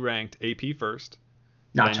 you ranked AP first,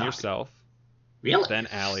 Not then chalk. yourself, Really? then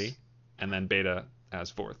Allie, and then Beta as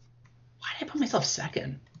fourth. Why did I put myself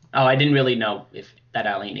second? Oh, I didn't really know if that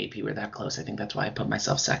Ali and AP were that close. I think that's why I put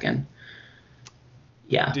myself second.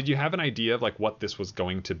 Yeah. Did you have an idea of like what this was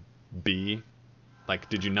going to be? Like,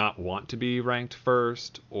 did you not want to be ranked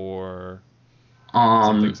first or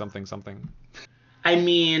something, Um, something, something? I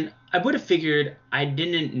mean, I would have figured I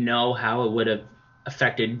didn't know how it would have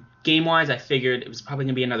affected game wise. I figured it was probably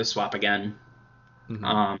gonna be another swap again. Mm-hmm.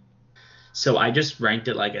 Um, so I just ranked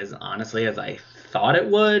it like as honestly as I thought it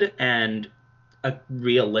would, and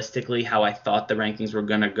realistically, how I thought the rankings were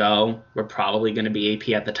gonna go were probably gonna be AP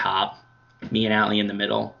at the top, me and Ali in the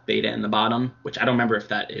middle, Beta in the bottom. Which I don't remember if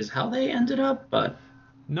that is how they ended up, but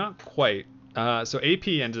Not quite. So AP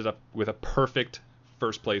ended up with a perfect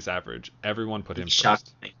first place average. Everyone put the him shockingest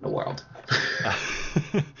first. thing in the world.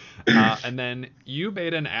 Uh, and then you,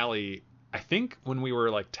 Beta, and Allie, I think when we were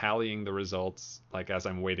like tallying the results, like as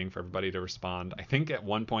I'm waiting for everybody to respond, I think at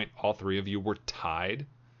one point all 3 of you were tied.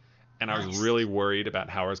 And I was Nice. really worried about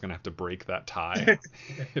how I was going to have to break that tie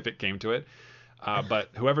if it came to it. But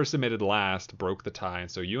whoever submitted last broke the tie.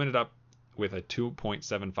 And so you ended up with a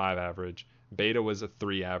 2.75 average. Beta was a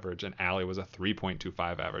 3 average, and Allie was a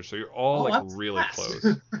 3.25 average. So you're all Oh, like that's really fast.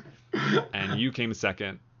 close. And you came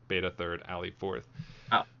second, Beta third, Allie fourth.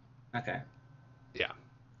 Oh, okay. Yeah.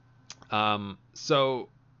 So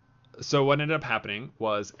what ended up happening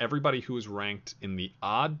was everybody who was ranked in the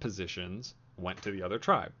odd positions went to the other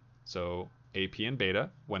tribe. So AP and Beta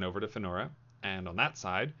went over to Fenora, and on that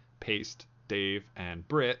side, Paste, Dave, and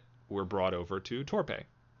Britt were brought over to Torpe.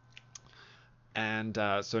 And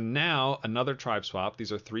so now another tribe swap.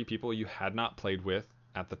 These are 3 people you had not played with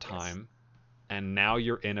at the Yes. time, and now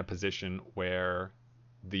you're in a position where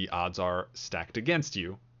the odds are stacked against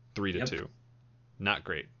you, 3 to Yep. 2. Not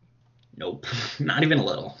great. Nope. Not even a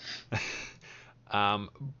little.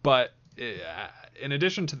 But in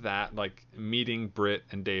addition to that, like meeting Britt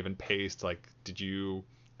and Dave and Paste, like, did you,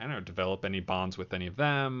 I don't know, develop any bonds with any of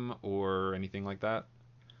them or anything like that?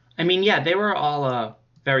 I mean, yeah, they were all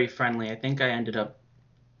very friendly. I think I ended up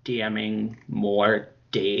DMing more.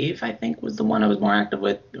 Dave, I think, was the one I was more active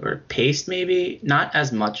with, or Paste maybe. Not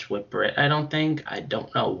as much with Brit, I don't think. I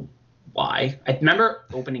don't know why. I remember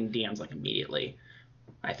opening DMs like immediately,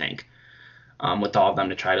 I think, with all of them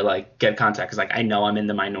to try to like get contact because like I know I'm in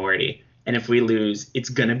the minority, and if we lose, it's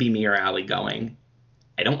gonna be me or Ali going.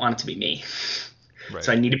 I don't want it to be me, so Right.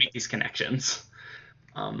 I need to make these connections.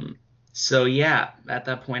 Um, so yeah, at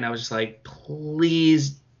that point, I was just like,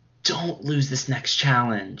 please don't lose this next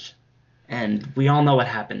challenge. And we all know what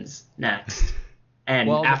happens next. And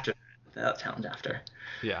Well, after that challenge after.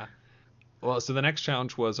 yeah. Well, so the next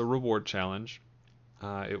challenge was a reward challenge.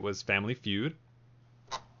 It was Family Feud.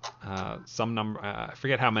 Some number, I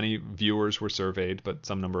forget how many viewers were surveyed, but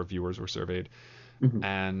some number of viewers were surveyed. Mhm.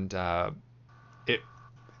 And it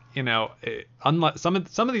unlike some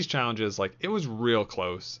of these challenges, like it was real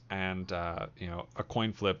close, and a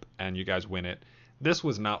coin flip and you guys win it. This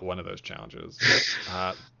was not one of those challenges.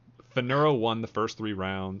 Finura won the first 3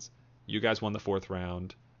 rounds. You guys won the 4th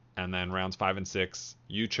round, and then rounds 5 and 6,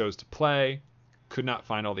 you chose to play, could not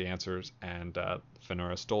find all the answers, and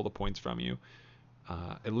Finura stole the points from you,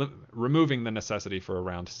 removing the necessity for a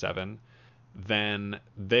round 7. Then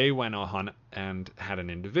they went on and had an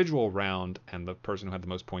individual round, and the person who had the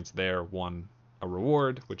most points there won a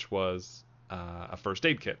reward, which was a first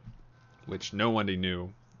aid kit, which nobody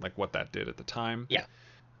knew like what that did at the time. Yeah.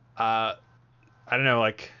 I don't know,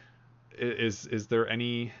 like, is there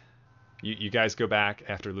any? You guys go back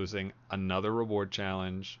after losing another reward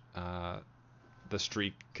challenge. The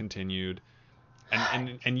streak continued,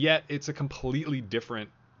 and yet it's a completely different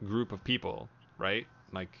group of people, right?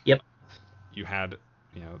 Like, Yep. You had,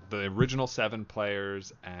 the original 7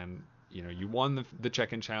 players, and you won the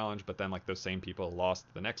check-in challenge, but then like those same people lost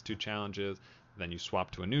the next 2 challenges. Then you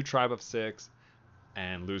swap to a new tribe of 6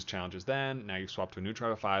 and lose challenges. Then now you swap to a new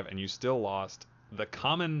tribe of 5 and you still lost. The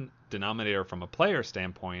common denominator from a player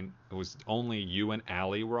standpoint, it was only you and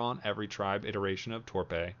Allie were on every tribe iteration of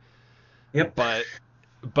Torpe. Yep.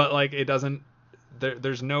 But like it doesn't.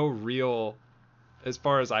 There's no real, as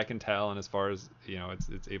far as I can tell, and as far as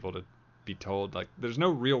it's able to be told, like there's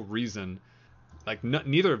no real reason, like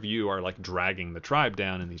neither of you are like dragging the tribe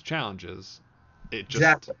down in these challenges. It just,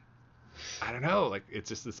 Exactly. I don't know, like it's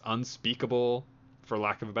just this unspeakable, for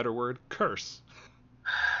lack of a better word, curse.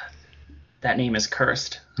 That name is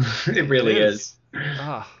cursed. It really is.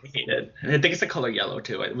 Ah. I hate it. And I think it's the color yellow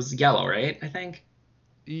too. It was yellow, right? I think.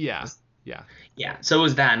 Yeah. Yeah. So it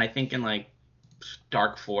was that, and I think in like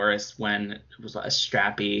Dark Forest when it was a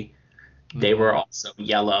Strappy, they were also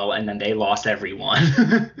yellow, and then they lost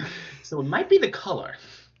everyone. So it might be the color.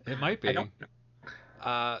 It might be. I don't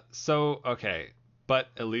know. So okay, but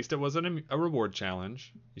at least it wasn't a reward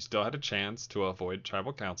challenge. You still had a chance to avoid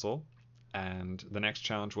tribal council, and the next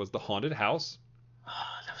challenge was the haunted house. Oh,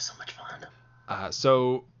 that was so much fun.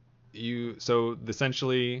 So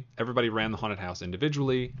essentially everybody ran the haunted house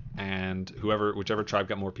individually, and whichever tribe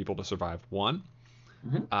got more people to survive won.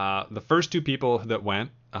 Mm-hmm. The first 2 people that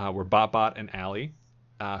went were Bot and Allie,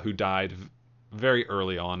 who died very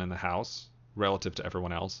early on in the house relative to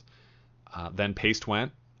everyone else. Then Paste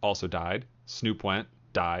went, also died. Snoop went,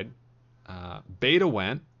 died. Beta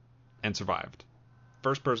went and survived.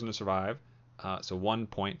 First person to survive, so 1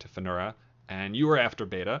 point to Finura, and you were after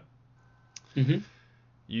Beta. Mm-hmm.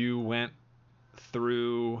 You went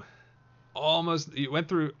through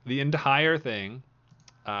the entire thing,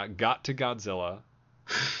 got to Godzilla,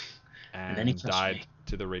 and then he died me.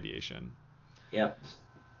 to the radiation. Yep.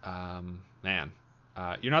 Man,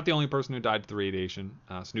 you're not the only person who died to the radiation.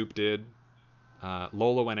 Snoop did.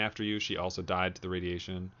 Lola went after you. She also died to the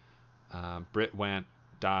radiation. Britt went,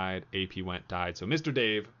 died. AP went, died. So Mr.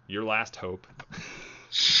 Dave, your last hope.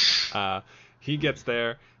 He gets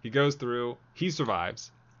there. He goes through. He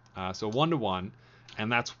survives. So 1-1.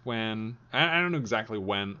 And that's when, I don't know exactly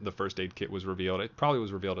when the first aid kit was revealed. It probably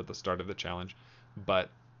was revealed at the start of the challenge. But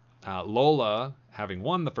Lola, having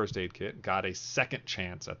won the first aid kit, got a second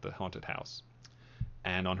chance at the haunted house.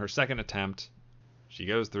 And on her second attempt, she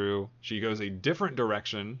goes through. She goes a different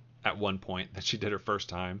direction at one point than she did her first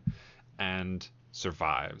time, and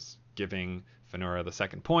survives, giving Finura the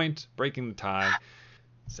second point, breaking the tie,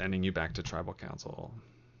 sending you back to tribal council.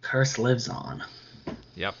 Curse lives on.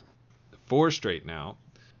 Yep. 4 straight now.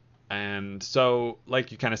 And so,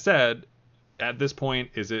 like you kind of said, at this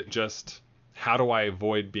point, is it just, how do I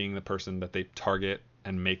avoid being the person that they target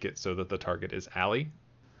and make it so that the target is Allie?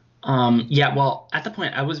 Yeah, well, at the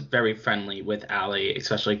point, I was very friendly with Allie,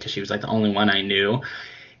 especially because she was like the only one I knew.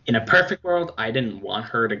 In a perfect world, I didn't want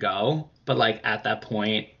her to go, but like at that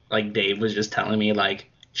point, like Dave was just telling me like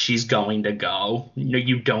she's going to go.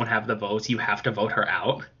 You don't have the votes. You have to vote her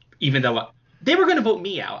out, even though they were going to vote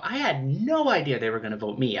me out. I had no idea they were going to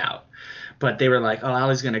vote me out, but they were like, "Oh,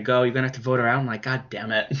 Allie's going to go. You're going to have to vote her out." I'm like, "God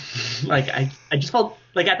damn it!" Like I just felt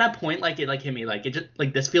like at that point, like it like hit me like it just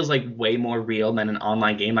like this feels like way more real than an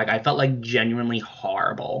online game. Like I felt like genuinely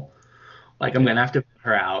horrible. Like I'm gonna have to put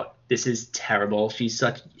her out. This is terrible. She's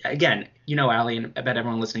such, again, Allie, and I bet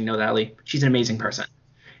everyone listening knows Allie. She's an amazing person.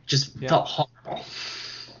 It just felt horrible.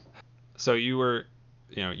 So it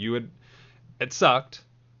sucked,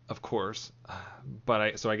 of course,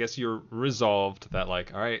 but I guess you're resolved that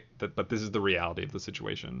like, all right, but this is the reality of the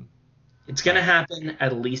situation. It's gonna happen.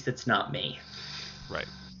 At least it's not me. Right.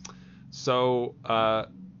 So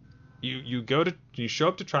you show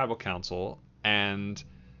up to tribal council, and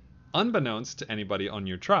unbeknownst to anybody on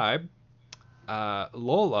your tribe,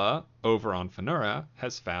 Lola over on Fenura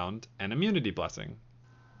has found an immunity blessing,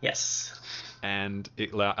 Yes. and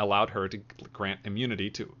it allowed her to grant immunity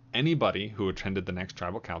to anybody who attended the next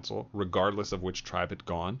tribal council, regardless of which tribe had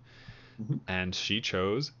gone. Mhm. And she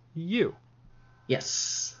chose you.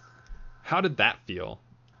 Yes. How did that feel?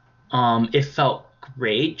 It felt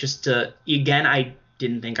great just to, again, I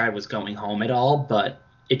didn't think I was going home at all, but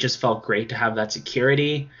it just felt great to have that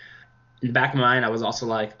security. In the back of my mind, I was also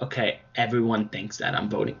like, okay, everyone thinks that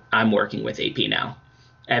I'm working with AP now.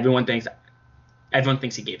 Everyone thinks, everyone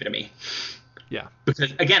thinks he gave it to me. Yeah,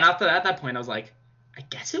 Because again, after at that point, I was like, I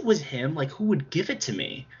guess it was him. Like, who would give it to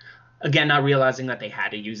me? Again, not realizing that they had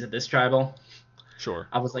to use it this tribal. sure.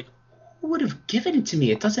 I was like, who would have given it to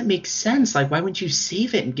me? It doesn't make sense. Like, why wouldn't you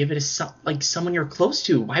save it and give it to someone you're close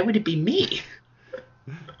to? Why would it be me?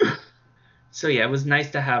 So yeah, it was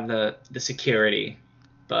nice to have the security,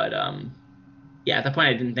 but yeah, at that point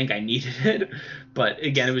I didn't think I needed it. But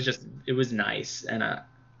again, it was nice and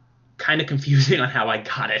kind of confusing on how I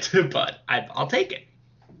got it, but I'll take it.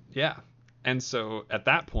 Yeah. And so at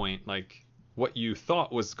that point, like what you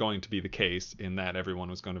thought was going to be the case in that everyone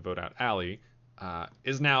was going to vote out Allie,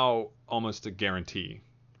 is now almost a guarantee,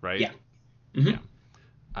 right? Yeah. Hmm.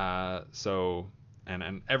 Yeah. So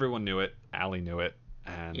and everyone knew it. Allie knew it,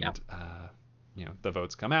 Yeah. and the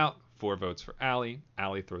votes come out. 4 votes for Allie.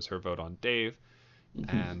 Allie throws her vote on Dave, Hmm.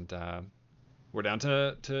 and we're down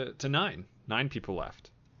to 9. 9 people left.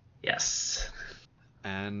 Yes.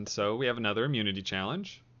 And so we have another immunity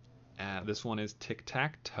challenge. This one is tic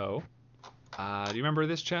tac toe. Do you remember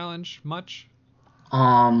this challenge much?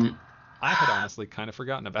 Um. I had honestly kind of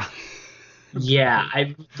forgotten about about Yeah,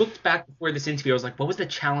 it. I looked back before this interview. I was like, what was the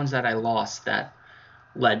challenge that I lost that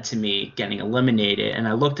led to me getting eliminated? And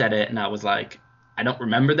I looked at it and I was like, I don't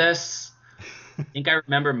remember this. I think I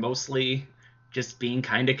remember mostly just being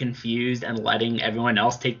kind of confused and letting everyone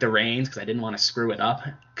else take the reins because I didn't want to screw it up.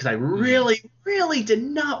 Because I Hmm. really, really did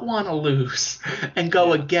not want to lose and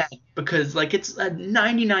go Yeah. again because like it's a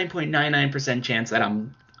 99.99% chance that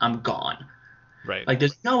I'm gone. Right. Like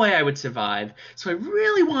there's no way I would survive. So I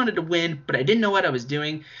really wanted to win, but I didn't know what I was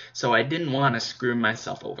doing, so I didn't want to screw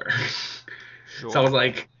myself over. So I was Sure.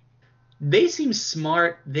 like, they seem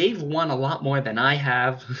smart. They've won a lot more than I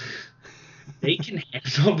have. They can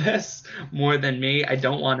handle this more than me. I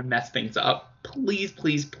don't want to mess things up. Please,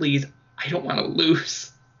 please, please. I don't want to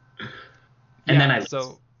lose. And then Yeah. I lose.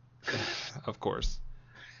 So, of course.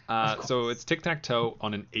 Of So course. it's tic tac toe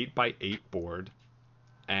on an 8x8 board,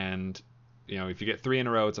 and if you get 3 in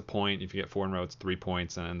a row, it's a point. If you get 4 in a row, it's 3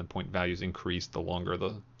 points, and the point values increase the longer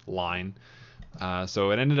the line.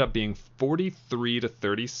 So it ended up being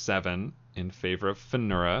 43-37 in favor of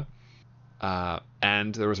Fenura.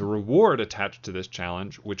 And there was a reward attached to this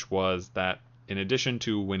challenge, which was that in addition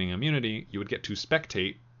to winning immunity, you would get to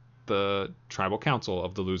spectate the tribal council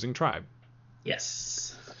of the losing tribe.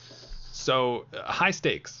 Yes. So high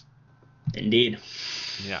stakes. Indeed.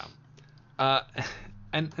 Yeah. Uh,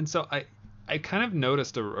 and so I kind of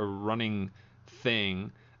noticed a running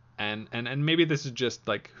thing, and maybe this is just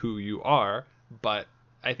like who you are, but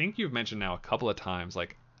I think you've mentioned now a couple of times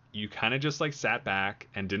like you kind of just like sat back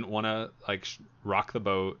and didn't want to like rock the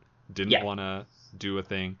boat, didn't Yeah. want to do a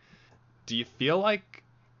thing. Do you feel like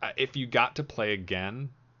if you got to play again,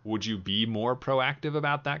 would you be more proactive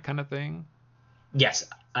about that kind of thing? Yes,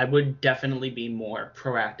 I would definitely be more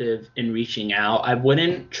proactive in reaching out. I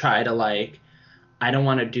wouldn't try to I don't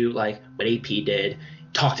want to do like what AP did,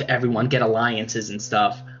 talk to everyone, get alliances and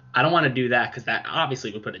stuff. I don't want to do that because that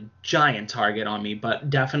obviously would put a giant target on me. But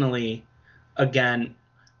definitely, again,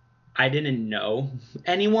 I didn't know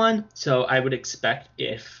anyone, so I would expect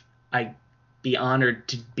if I be honored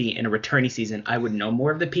to be in a returnee season, I would know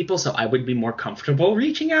more of the people, so I would be more comfortable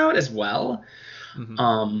reaching out as well.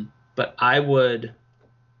 Hmm. But I would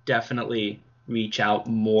definitely reach out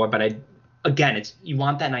more. But I, again, it's you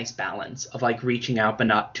want that nice balance of like reaching out, but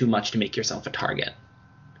not too much to make yourself a target.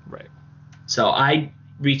 Right. So I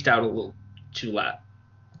reached out a little too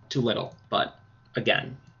little, but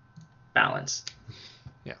again, balance.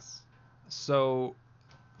 Yes. So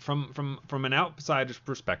from an outsider's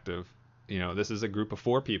perspective, this is a group of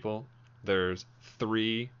 4 people. There's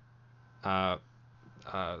 3 uh,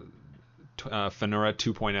 uh, Fenura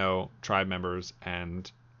 2.0 tribe members and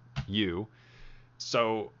you.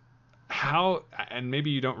 So how, and maybe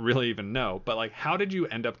you don't really even know, but like how did you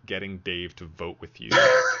end up getting Dave to vote with you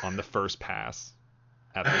on the first pass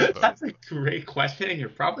at this vote? That's a great question, and you're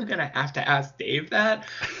probably gonna have to ask Dave that.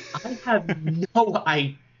 I have no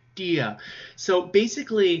idea. So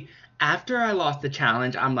basically, after I lost the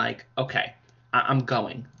challenge, I'm like, okay, I'm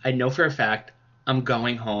going. I know for a fact I'm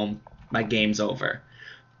going home. my game's over.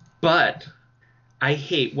 But I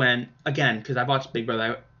hate when, again, because I've watched Big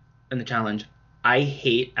Brother in the challenge, I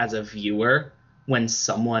hate as a viewer when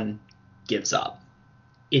someone gives up.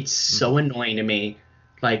 It's so Hmm. annoying to me.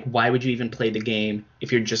 Like, why would you even play the game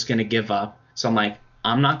if you're just gonna give up? So I'm like,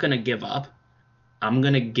 I'm not gonna give up. I'm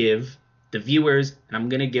gonna give the viewers and I'm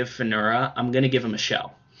gonna give Finura, I'm gonna give him a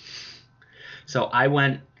show. So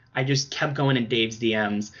I just kept going in Dave's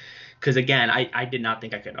DMs because again, I did not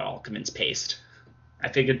think I could at all convince Paste. I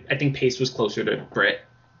think Paste was closer to Brit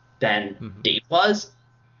than Hmm. Dave was,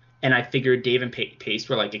 and I figured Dave and Paste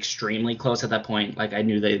were like extremely close at that point. Like I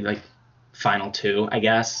knew they like final two, I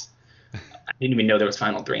guess. I didn't even know there was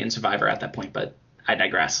final three in Survivor at that point, but I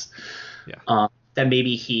digress. Yeah. That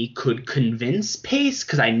maybe he could convince Pace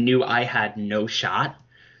because I knew I had no shot.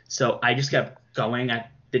 So I just kept going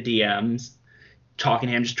at the DMs, talking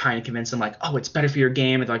to him, just trying to convince him, like, oh, it's better for your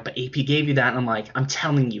game. And they're like, but AP gave you that. And I'm like, I'm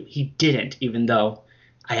telling you, he didn't, even though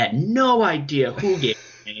I had no idea who gave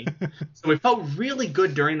it to me. So it felt really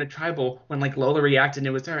good during the tribal when like Lola reacted and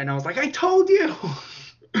it was her. And I was like, I told you.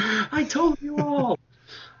 I told you all.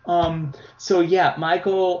 So yeah, my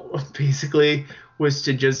goal basically was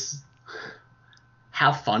to just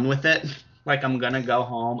have fun with it. Like I'm gonna go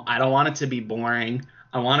home. I don't want it to be boring.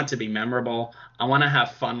 I want it to be memorable. I want to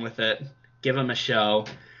have fun with it. Give them a show.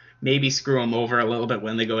 Maybe screw them over a little bit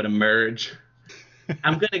when they go to merge.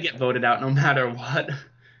 I'm gonna get voted out no matter what.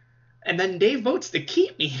 And then Dave votes to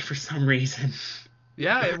keep me for some reason.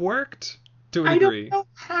 Yeah, it worked to a I don't degree. know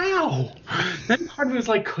how. Then part of me was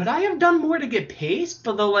like, could I have done more to get paced?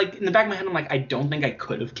 But though, like in the back of my head, I'm like, I don't think I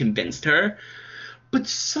could have convinced her. But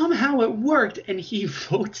somehow it worked and he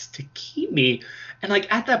votes to keep me. And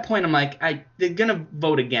like at that point I'm like, they're gonna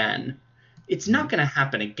vote again. It's not Hmm. gonna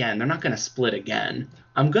happen again. They're not gonna split again.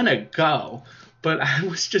 I'm gonna go. But I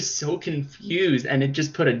was just so confused and it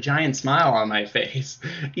just put a giant smile on my face.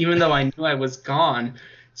 Even though I knew I was gone.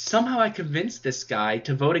 Somehow I convinced this guy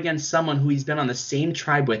to vote against someone who he's been on the same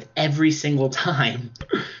tribe with every single time.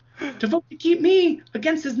 To vote to keep me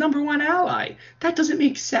against his number one ally. That doesn't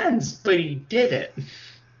make sense, but he did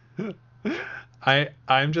it.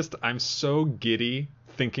 I'm so giddy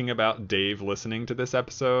thinking about Dave listening to this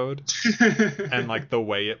episode and like the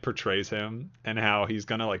way it portrays him and how he's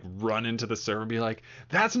gonna like run into the server and be like,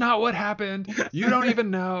 "That's not what happened. You don't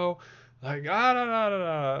even know." Like, ah, da, da,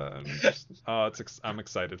 da, da. I'm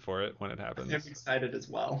excited for it when it I'm happens. excited as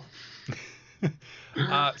well.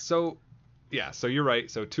 So yeah, so you're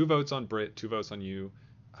right. So 2 votes on Brit, 2 votes on you.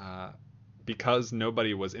 Uh, because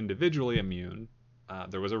nobody was individually immune,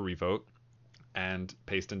 there was a revote, and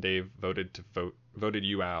Paste and Dave voted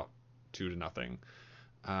you out 2-0.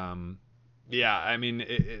 Um, yeah, I mean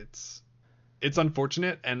it's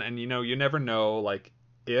unfortunate, and you never know like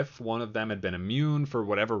if one of them had been immune for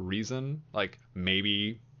whatever reason, like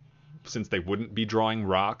maybe since they wouldn't be drawing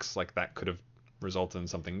rocks, like that could have resulted in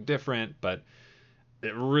something different, but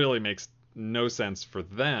it really makes no sense for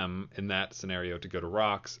them in that scenario to go to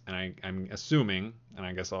rocks. And I'm assuming, and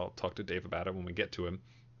I guess I'll talk to Dave about it when we get to him,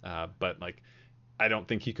 but like I don't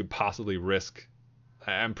think he could possibly risk.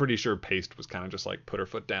 I'm pretty sure Paste was kind of just like put her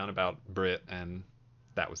foot down about Brit, and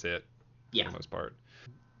that was it for Yeah. the most part.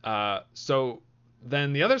 So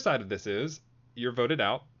then the other side of this is you're voted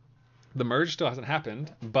out. The merge still hasn't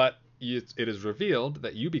happened, but it is revealed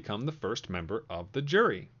that you become the first member of the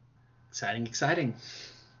jury. Exciting, exciting.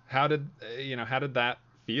 How did that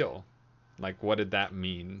feel? Like, what did that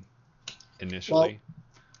mean Well, initially?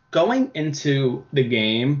 going into the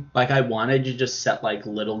game, like I wanted to just set like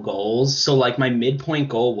little goals. So like my midpoint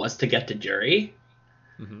goal was to get to jury.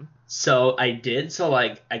 Hmm. So I did. So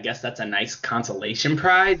like I guess that's a nice consolation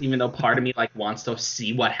prize, even though part of me like wants to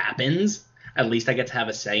see what happens. At least I get to have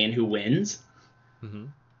a say in who wins. Hmm.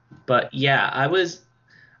 But yeah, I was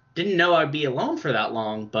didn't know I'd be alone for that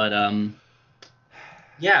long, but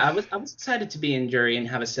yeah, I was excited to be in jury and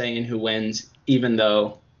have a say in who wins, even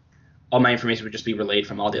though all my information would just be relayed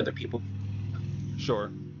from all the other people.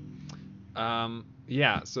 Sure.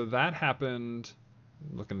 Yeah, so that happened.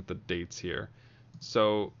 Looking at the dates here.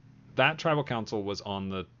 So that tribal council was on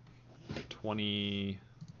the 23rd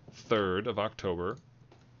of October,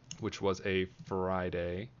 which was a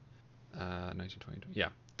Friday. 1920. Yeah,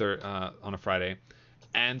 on a Friday.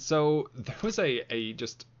 And so there was a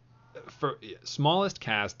just for smallest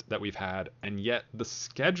cast that we've had, and yet the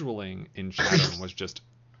scheduling in Chatham was just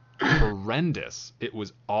horrendous. It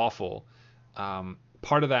was awful.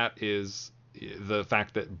 Part of that is the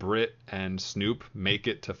fact that Britt and Snoop make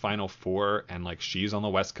it to Final Four, and like she's on the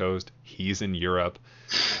West Coast, he's in Europe,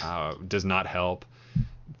 does not help.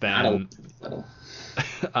 Not a Then little.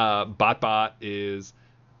 Bot is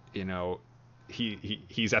you know,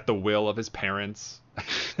 he's at the will of his parents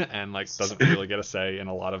and like doesn't really get a say in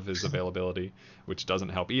a lot of his availability, which doesn't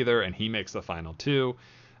help either. And he makes the final two,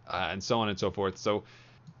 and so on and so forth. So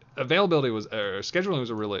availability was scheduling was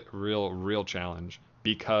a real challenge,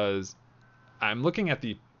 because I'm looking at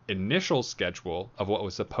the initial schedule of what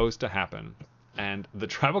was supposed to happen, and the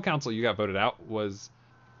tribal council you got voted out was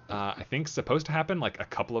I think supposed to happen like a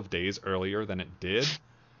couple of days earlier than it did,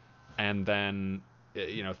 and then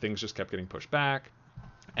things just kept getting pushed back,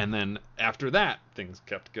 and then after that things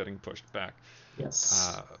kept getting pushed back.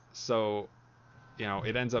 Yes. So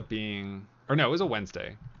it ends up being, or no, it was a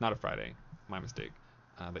Wednesday, not a Friday. My mistake.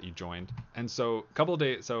 That you joined, and so a couple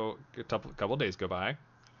of days go by,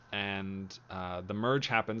 and the merge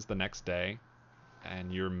happens the next day,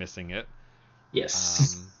 and you're missing it.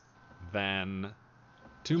 Yes. Then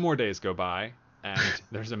 2 more days go by, and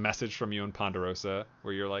there's a message from you in Ponderosa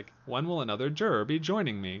where you're like, when will another juror be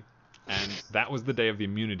joining me? And that was the day of the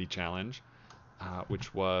immunity challenge,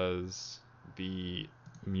 which was the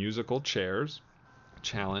musical chairs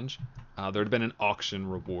challenge. There had been an auction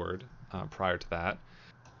reward prior to that.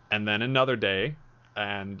 And then another day,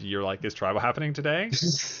 and you're like, is tribal happening today?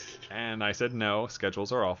 And I said, no,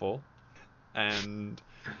 schedules are awful. And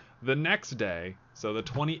the next day, so the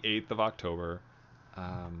 28th of October,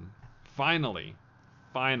 finally,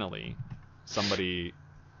 somebody,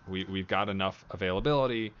 we've got enough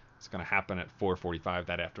availability. It's going to happen at 4:45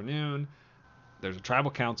 that afternoon. There's a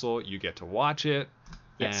tribal council. You get to watch it,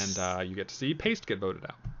 Yes. and you get to see Paste get voted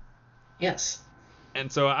out. Yes. And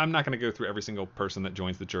so I'm not going to go through every single person that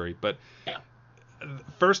joins the jury, but Yeah.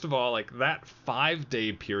 first of all, like that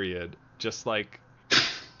 5-day period, just like,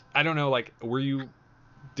 I don't know, like,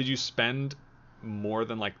 did you spend more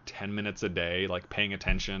than like 10 minutes a day, like paying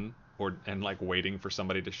attention and like waiting for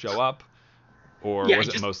somebody to show up? Or Yeah, was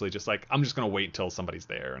it mostly just like, I'm just going to wait till somebody's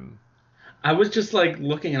there? And I was just like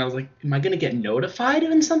looking, and I was like, am I gonna get notified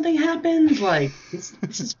when something happens? Like this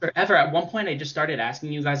is forever. At one point I just started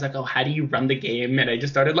asking you guys like, oh, how do you run the game? And I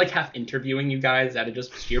just started like half interviewing you guys out of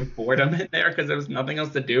just sheer boredom in there, because there was nothing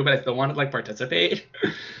else to do, but I still wanted to like participate.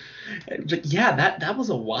 Like, yeah, that was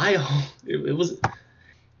a while. It was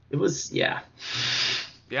yeah.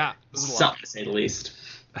 Yeah, it was a lot. Something to say the least.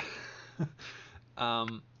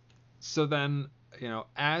 So then,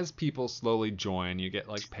 as people slowly join, you get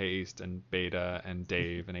like Paste and Beta and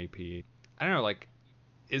Dave and AP. I don't know, like,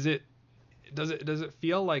 does it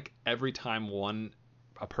feel like every time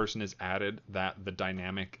a person is added that the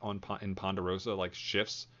dynamic in Ponderosa like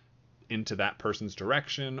shifts into that person's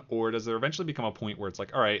direction, or does there eventually become a point where it's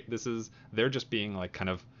like, all right, they're just being like kind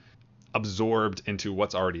of absorbed into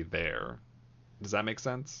what's already there? Does that make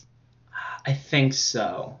sense? I think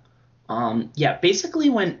so. Yeah, basically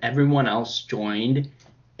when everyone else joined,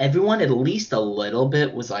 everyone at least a little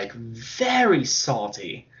bit was like very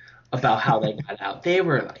salty about how they got out. They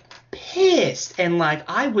were like pissed, and like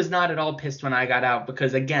I was not at all pissed when I got out,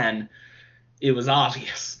 because again, it was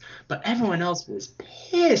obvious. But everyone else was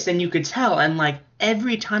pissed, and you could tell. And like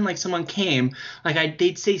every time like someone came, like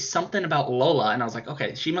they'd say something about Lola, and I was like,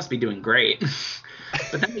 okay, she must be doing great.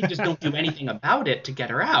 But then they just don't do anything about it to get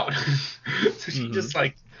her out. So she just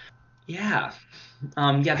like, yeah.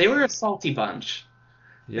 Yeah, they were a salty bunch.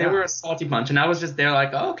 Yeah. They were a salty bunch, and I was just there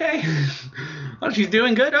like, oh, okay. Oh, she's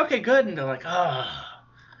doing good? Okay, good. And they're like, oh,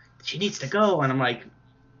 she needs to go. And I'm like,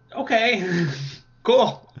 okay,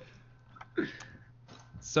 cool.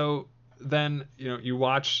 So then, you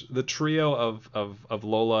watch the trio of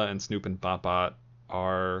Lola and Snoop and Bot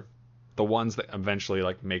are the ones that eventually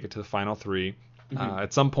like make it to the final 3.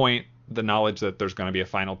 At some point, the knowledge that there's going to be a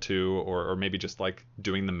final 2, or maybe just like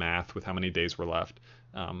doing the math with how many days were left,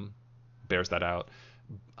 bears that out.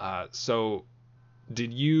 So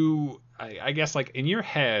did you, I guess, like in your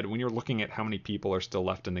head, when you're looking at how many people are still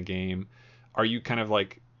left in the game, are you kind of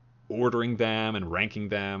like ordering them and ranking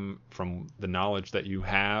them from the knowledge that you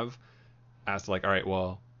have as to like, all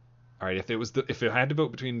right, if it had to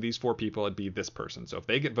vote between these 4 people, it'd be this person. So if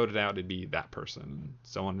they get voted out, it'd be that person,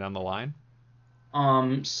 so on down the line?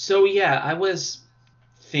 So yeah, I was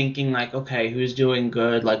thinking like, okay, who's doing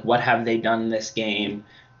good? Like, what have they done in this game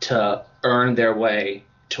to earn their way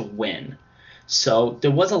to win? So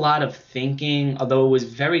there was a lot of thinking, although it was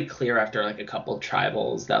very clear after like a couple of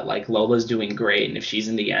tribals that like Lola's doing great, and if she's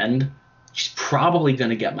in the end, she's probably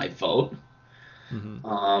gonna get my vote.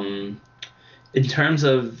 In terms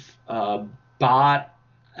of Bot,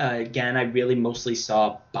 again, I really mostly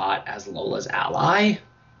saw Bot as Lola's ally.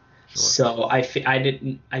 Sure. So I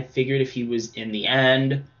figured if he was in the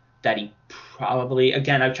end, that he probably,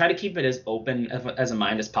 again, I try to keep it as open as a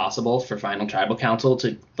mind as possible for Final Tribal Council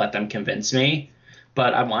to let them convince me.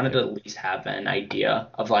 but I wanted to at least have an idea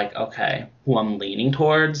of like, okay, who I'm leaning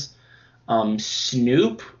towards.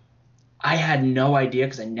 Snoop, I had no idea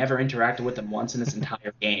because I never interacted with him once in this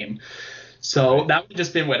entire game. So Right. that would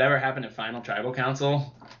just been whatever happened in Final Tribal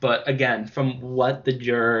Council. But again, from what the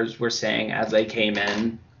jurors were saying as they came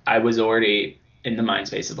in, I was already in the mind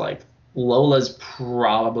space of like, Lola's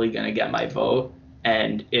probably going to get my vote.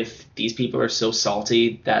 And if these people are so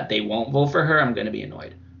salty that they won't vote for her, I'm going to be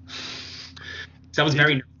annoyed. So I was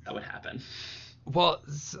very Did nervous that would happen. Well,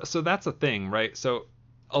 so that's a thing, right? So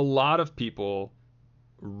a lot of people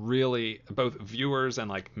really, both viewers and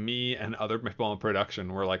like me and other people in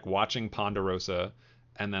production, were like watching Ponderosa,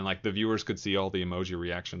 and then like the viewers could see all the emoji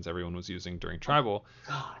reactions everyone was using during Tribal.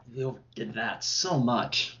 God, we overdid that so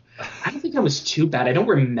much. I don't think I was too bad. I don't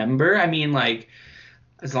remember. I mean, like,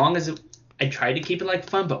 as long as I tried to keep it like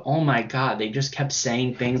fun, but oh my God, they just kept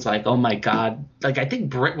saying things like, oh my God. Like, I think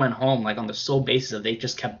Britt went home, like, on the sole basis of they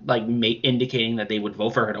just kept, like, indicating that they would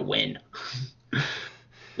vote for her to win.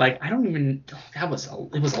 Like, I don't even, it was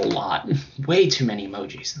a lot. Way too many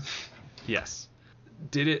emojis. Yes.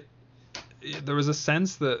 Did it? There was a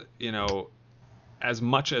sense that as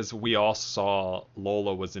much as we all saw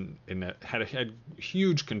Lola was had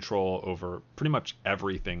huge control over pretty much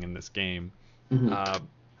everything in this game. Hmm. Uh,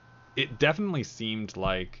 it definitely seemed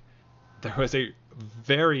like there was a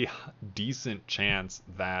very decent chance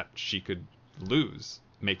that she could lose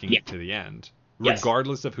making Yeah. it to the end, Yes.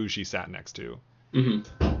 regardless of who she sat next to. Hmm.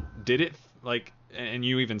 Did it like, and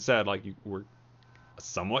you even said like you were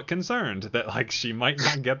somewhat concerned that like she might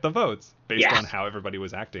not get the votes based Yeah. on how everybody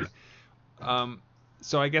was acting.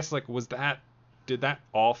 So I guess like did that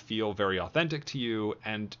all feel very authentic to you?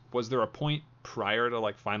 And was there a point prior to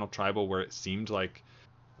like Final Tribal where it seemed like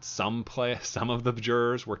some of the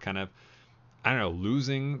jurors were kind of, I don't know,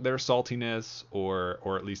 losing their saltiness or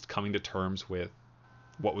at least coming to terms with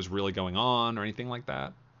what was really going on or anything like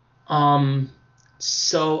that? Um,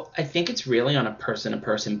 so I think it's really on a person to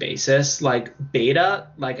person basis. Like Beta,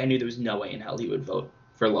 like I knew there was no way in hell he would vote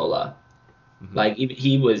for Lola. Mm-hmm. Like even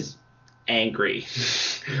he was angry,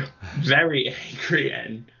 very angry,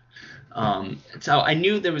 and so I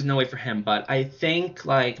knew there was no way for him. But I think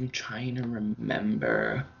like I'm trying to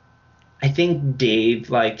remember. I think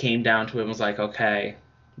Dave like came down to it and was like, okay,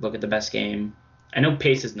 look at the best game. I know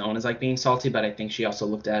Pace is known as like being salty, but I think she also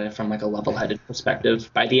looked at it from like a level-headed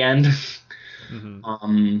perspective by the end. Mm-hmm.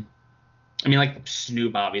 Um, I mean, like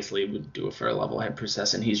Snoop obviously would do it for a level-head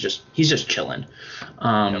process, and he's just chilling. Yep.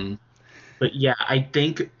 Um, but yeah, I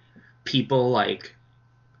think people like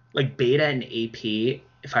Beta and AP,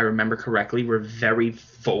 if I remember correctly, were very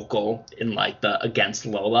vocal in like the against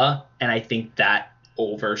Lola, and I think that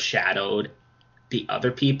overshadowed the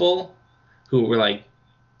other people who were like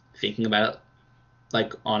thinking about it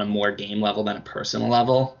like on a more game level than a personal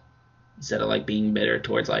level instead of like being bitter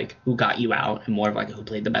towards like who got you out and more of like who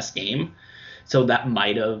played the best game. So that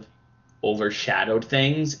might have overshadowed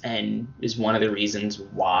things and is one of the reasons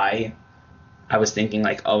why I was thinking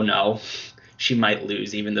like, oh no, she might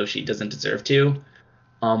lose even though she doesn't deserve to.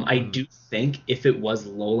 I Mm. do think if it was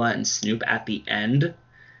Lola and Snoop at the end,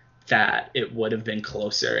 that it would have been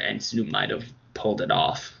closer and Snoop might have pulled it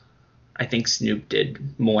off. I think Snoop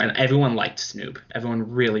did more, and everyone liked Snoop.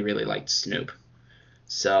 Everyone really, really liked Snoop.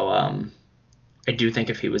 So I do think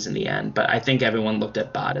if he was in the end, but I think everyone looked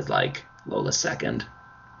at Bot as like Lola's second.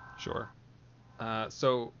 Sure.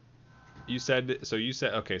 So you said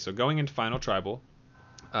okay. So going into Final Tribal,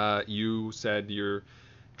 you said you're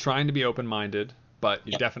trying to be open-minded, but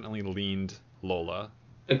you Yep. definitely leaned Lola.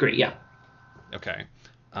 Agree. Yeah. Okay.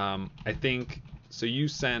 I think so. You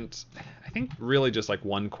sent, I think, really just like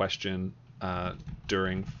one question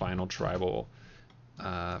during Final Tribal.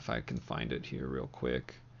 If I can find it here real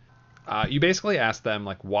quick. You basically asked them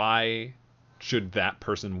like, why should that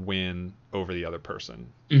person win over the other person,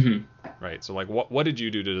 Hmm. right? So like, what did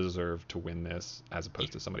you do to deserve to win this as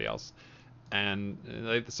opposed to somebody else? And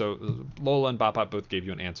so Lola and Bop both gave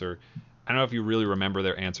you an answer. I don't know if you really remember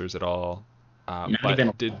their answers at all, Not but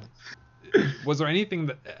even. was there anything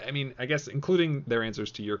that, I mean, I guess including their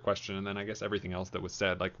answers to your question and then I guess everything else that was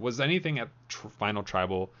said, like was anything at Final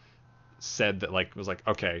Tribal said that like was like,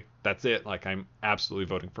 okay, that's it, like I'm absolutely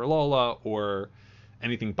voting for Lola, or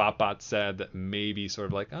anything Botbot said that maybe sort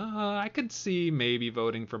of like, I could see maybe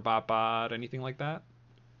voting for Botbot, anything like that?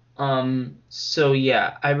 So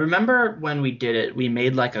yeah, I remember when we did it, we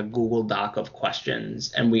made like a Google Doc of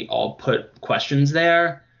questions and we all put questions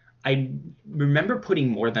there. I remember putting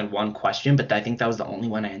more than one question, but I think that was the only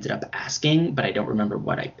one I ended up asking, but I don't remember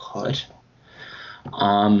what I put.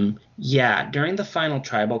 Yeah, during the final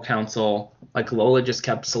tribal council, Like Lola just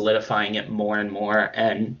kept solidifying it more and more.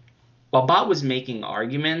 And while Bot was making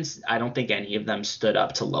arguments, I don't think any of them stood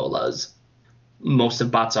up to Lola's. Most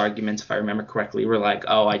of Bot's arguments, if I remember correctly, were like,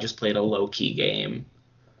 "Oh, I just played a low key game."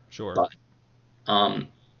 Sure. But um,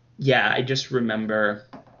 yeah, I just remember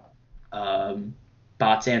um,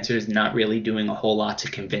 Bot's answers not really doing a whole lot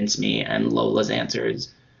to convince me, and Lola's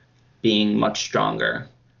answers being much stronger.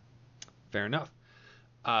 Fair enough.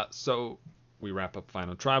 So we wrap up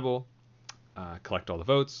Final Tribal, collect all the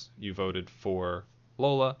votes. You voted for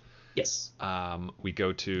Lola. Yes. We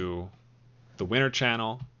go to the winner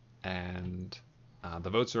channel, and the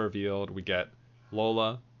votes are revealed. We get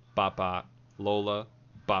Lola, Botbot, Lola,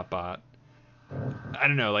 Botbot. I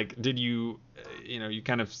don't know. Like, did you, you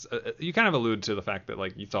kind of allude to the fact that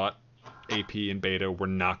like you thought AP and Beta were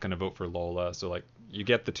not going to vote for Lola, so like you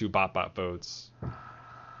get the two Botbot votes.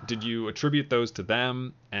 Did you attribute those to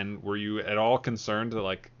them, and were you at all concerned that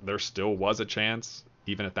like there still was a chance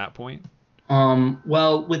even at that point?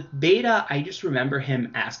 Well, with Beta, I just remember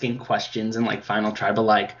him asking questions in like Final Tribal,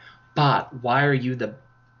 like, Bot, why are you the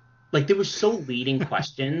like they were so leading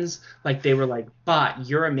questions. Like they were like, Bot,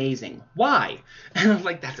 you're amazing. Why? And I was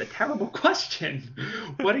like, that's a terrible question.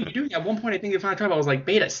 What are you doing? At one point, I think in Final Tribal, I was like,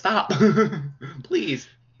 Beta, stop. Please.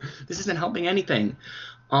 This isn't helping anything.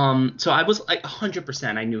 So I was like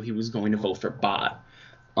 100% I knew he was going to vote for Bot.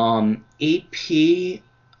 AP,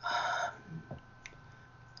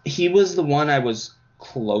 he was the one I was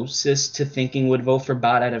closest to thinking would vote for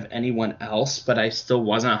Bot out of anyone else, but I still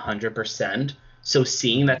wasn't 100%. So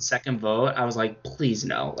seeing Mm-hmm. that second vote, I was like, please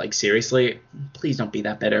no. Like, seriously, please don't be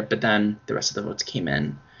that bitter. But then the rest of the votes came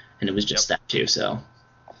in, and it was Yep. just that too. So,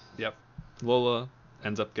 Yep. Lola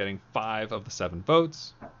ends up getting 5 of the 7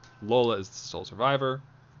 votes. Lola is the sole survivor.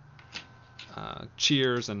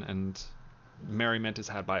 Cheers and merriment is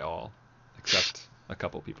had by all, except a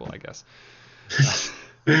couple people, I guess.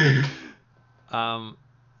 um,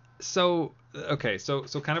 so okay, so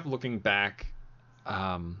kind of looking back,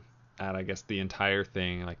 at I guess the entire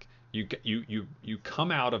thing, like you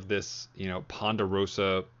come out of this,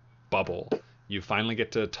 Ponderosa bubble. You finally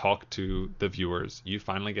get to talk to the viewers. You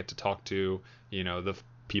finally get to talk to, the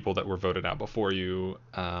people that were voted out before you,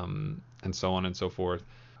 and so on and so forth.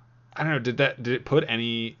 I don't know. Did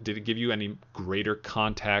it give you any greater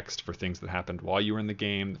context for things that happened while you were in the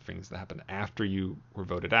game, the things that happened after you were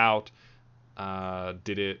voted out?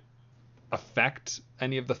 Did it affect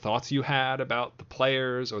any of the thoughts you had about the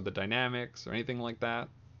players or the dynamics or anything like that?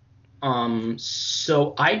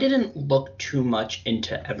 so I didn't look too much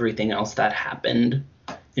into everything else that happened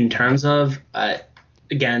in terms of,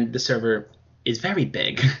 again, the server is very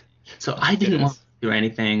big, so I It didn't want is. to do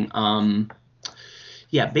anything.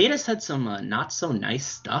 Yeah, Beta said some not so nice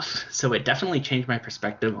stuff, so it definitely changed my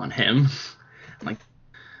perspective on him. Like,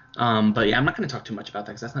 but yeah, I'm not going to talk too much about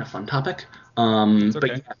that because that's not a fun topic. That's But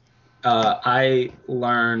okay. yeah, I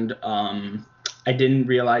learned. I didn't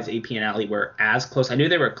realize AP and Allie were as close. I knew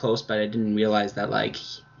they were close, but I didn't realize that like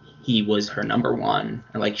he was her number one,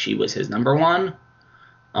 and like she was his number one.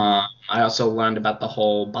 Hmm. I also learned about the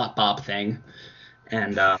whole Bot Bob thing,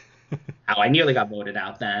 and how I nearly got voted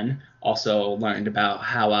out then. Also learned about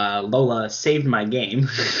how Lola saved my game.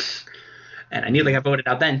 And I nearly Hmm. got voted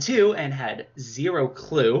out then too and had zero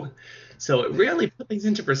clue. So it really put things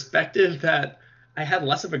into perspective that I had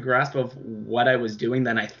less of a grasp of what I was doing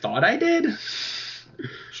than I thought I did.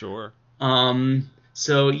 Sure.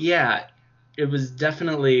 So yeah, it was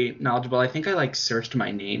definitely knowledgeable. I think I like searched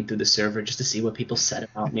my name through the server just to see what people said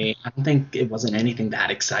about me. I don't think it wasn't anything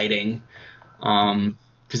that exciting. Hmm.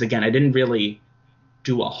 Because again, I didn't really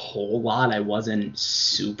do a whole lot. I wasn't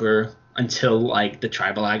super until like the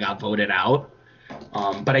tribal I got voted out.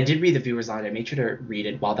 But I did read the viewers line. I made sure to read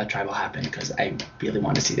it while that tribal happened because I really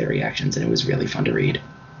wanted to see their reactions, and it was really fun to read.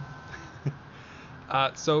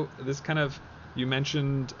 So this kind of you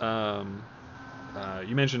mentioned the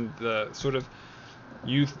sort of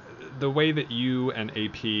you the way that you and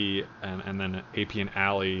AP and then AP and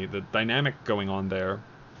Allie, the dynamic going on there.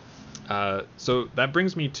 So that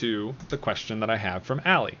brings me to the question that I have from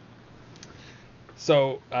Allie.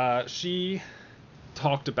 So she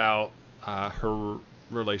talked about her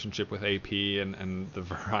relationship with AP and the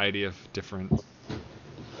variety of different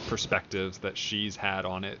perspectives that she's had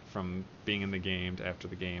on it from being in the game to after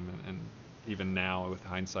the game and even now with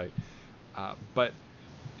hindsight. But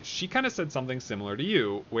she kind of said something similar to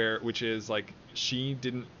you, which is like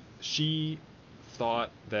she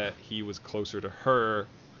thought that he was closer to her,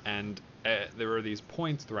 and there were these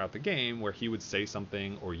points throughout the game where he would say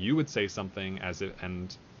something or you would say something as it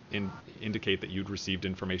and indicate that you'd received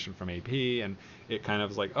information from AP, and it kind of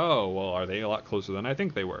was like, oh well, are they a lot closer than I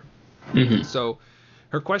think they were? Hmm. So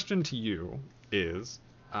her question to you is,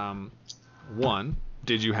 um, one,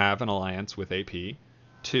 did you have an alliance with AP?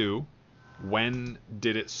 Two, when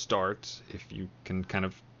did it start? If you can kind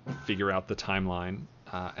of figure out the timeline,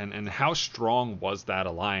 and how strong was that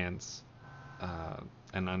alliance? Uh,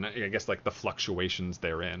 and I guess like the fluctuations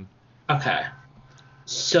therein. Okay.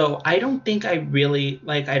 So I don't think I really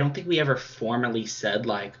like. I don't think we ever formally said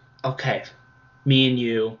like, okay, me and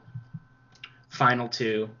you, final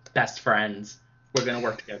two, best friends. We're gonna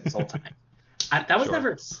work together this whole time. That was Sure.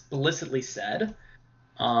 never explicitly said.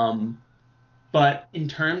 Um, but in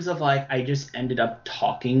terms of like, I just ended up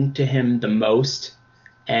talking to him the most,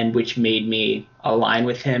 and which made me align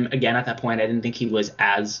with him. Again, at that point, I didn't think he was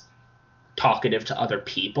as talkative to other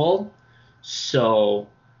people. So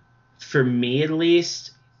for me, at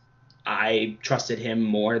least, I trusted him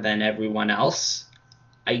more than everyone else.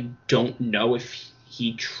 I don't know if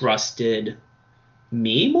he trusted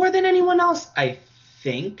me more than anyone else. I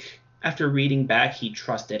think after reading back, he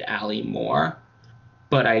trusted Allie more,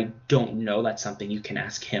 but I don't know. That's something you can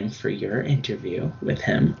ask him for your interview with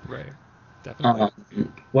him. Right. Definitely.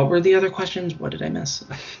 Um, what were the other questions? What did I miss? It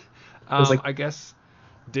was like, I guess,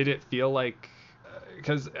 did it feel like,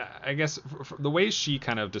 because I guess the way she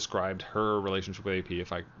kind of described her relationship with AP,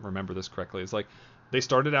 if I remember this correctly, is like it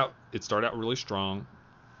started out really strong,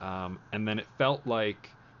 and then it felt like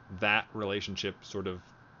that relationship sort of,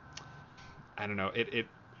 I don't know,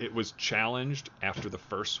 it was challenged after the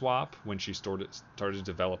first swap when she started to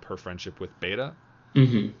develop her friendship with Beta,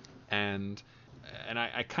 mm-hmm, and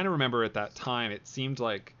I kind of remember at that time it seemed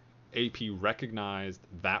like AP recognized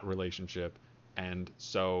that relationship, and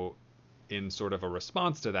so in sort of a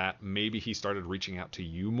response to that, maybe he started reaching out to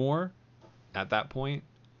you more at that point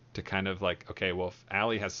to kind of like, okay, well, if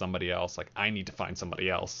Allie has somebody else, like I need to find somebody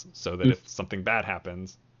else so that if something bad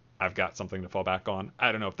happens, I've got something to fall back on.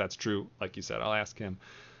 I don't know if that's true. Like you said, I'll ask him.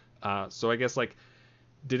 So I guess like,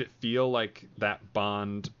 did it feel like that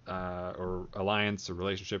bond or alliance or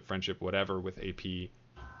relationship, friendship, whatever with AP,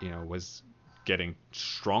 was getting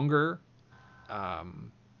stronger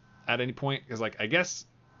at any point? Because like I guess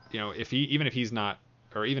if he even if he's not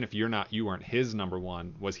or even if you weren't his number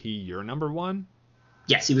one, was he your number one?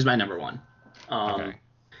 yes, he was my number one. Um, Okay.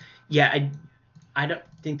 yeah, I don't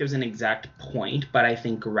think there's an exact point, but I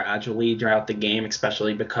think gradually throughout the game,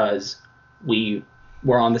 especially because we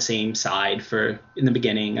were on the same side for in the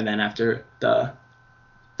beginning and then after the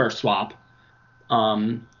first swap,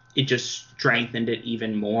 it just strengthened it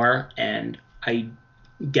even more. And I,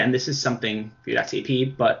 again, this is something for you to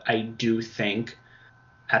AP, but I do think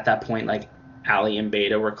at that point, like Ali and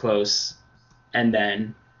Beta were close, and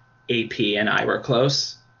then AP and I were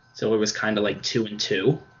close. So it was kind of like 2 and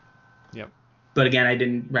 2. Yep. But again, I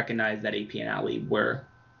didn't recognize that AP and Ali were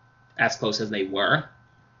as close as they were.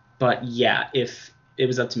 But yeah, if it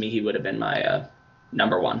was up to me, he would have been my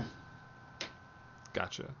number one.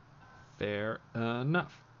 Gotcha. Fair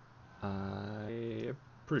enough. I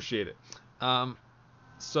appreciate it. Um,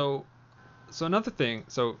 so another thing,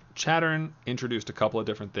 so Chattern introduced a couple of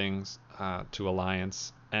different things to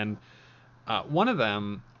Alliance, and one of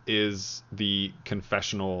them is the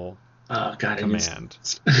confessional Oh God, I knew. command.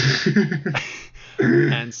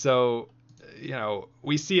 And so,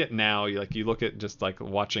 we see it now. You look at just like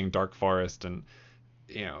watching Dark Forest, and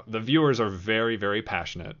the viewers are very, very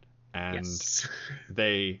passionate, and Yes.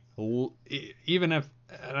 they even if,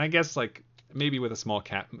 and I guess like maybe with a small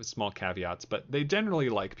caveats, but they generally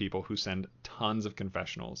like people who send tons of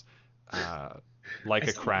confessionals, uh, like I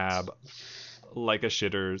a saw that. crab, like a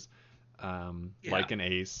shitters, Yeah. like an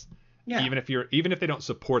ace. Yeah. Even if they don't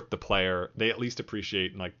support the player, they at least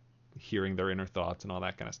appreciate like hearing their inner thoughts and all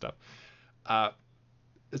that kind of stuff. Uh,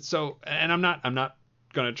 and I'm not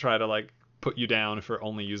gonna try to like put you down for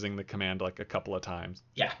only using the command like a couple of times,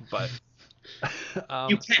 Yeah. but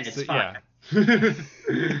You can. so It's yeah.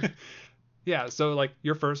 fine. Yeah, so like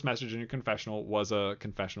your first message in your confessional was a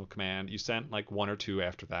confessional command. You sent like one or two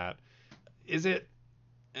after that. Is it?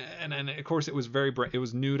 And of course it was it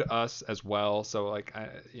was new to us as well. So like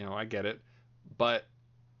I get it, but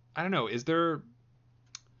I don't know. Is there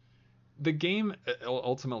the game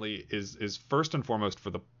ultimately is first and foremost for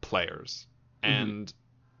the players, Hmm. and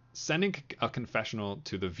sending a confessional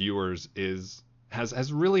to the viewers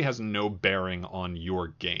has no bearing on your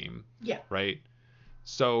game, Yeah. right?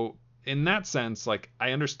 So in that sense, like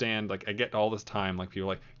I understand, like I get all this time, like people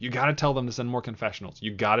are like, you got to tell them to send more confessionals.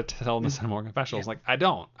 You got to tell them to send more Yeah. confessionals. Like I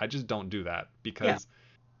just don't do that Yeah. because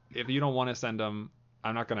if you don't want to send them,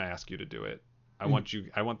 I'm not going to ask you to do it.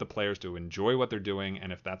 Mhm. I want the players to enjoy what they're doing,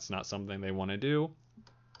 and if that's not something they want to do,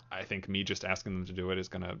 I think me just asking them to do it is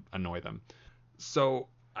going to annoy them. So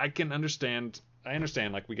I can understand. I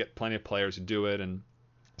understand. Like we get plenty of players who do it, and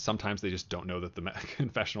sometimes they just don't know that the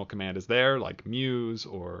confessional command is there, like Muse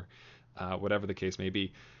or whatever the case may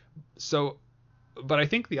be. So, but I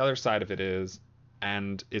think the other side of it is,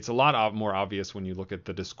 and it's a lot more obvious when you look at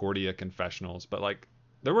the Discordia confessionals, but like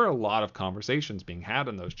there were a lot of conversations being had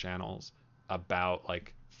in those channels about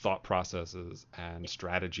like thought processes and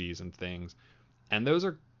strategies and things. And those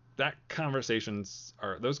conversations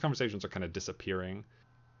are kind of disappearing.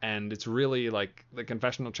 And it's really like the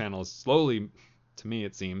confessional channel is slowly, to me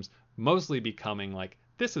it seems, mostly becoming like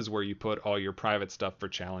this is where you put all your private stuff for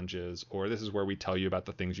challenges, or this is where we tell you about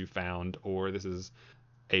the things you found, or this is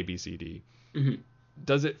ABCD. Mm-hmm.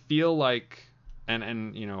 Does it feel like,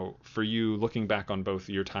 and for you looking back on both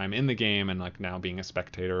your time in the game and like now being a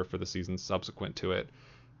spectator for the seasons subsequent to it,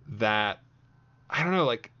 that I don't know,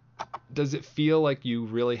 like does it feel like you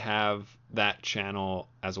really have that channel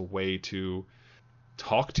as a way to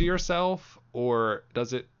talk to yourself, or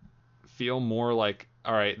does it feel more like,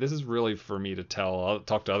 all right, this is really for me to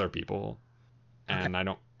talk to other people, Okay. and I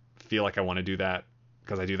don't feel like I want to do that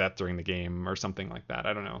because I do that during the game or something like that.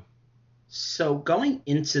 I don't know. So going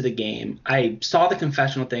into the game, I saw the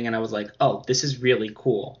confessional thing and I was like, oh, this is really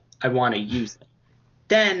cool. I want to use it.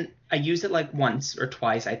 Then I used it like once or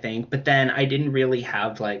twice, I think, but then I didn't really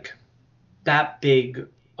have like that big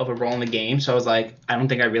of a role in the game. So I was like, I don't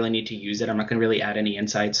think I really need to use it. I'm not going to really add any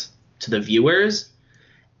insights to the viewers.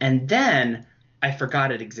 And then I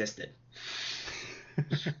forgot it existed.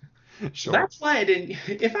 So Sure. that's why I didn't.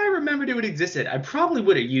 If I remembered it existed, I probably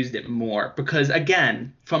would have used it more because,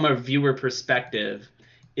 again, from a viewer perspective,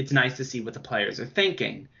 it's nice to see what the players are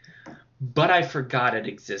thinking. But I forgot it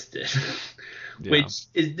existed, Yeah. which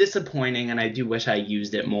is disappointing, and I do wish I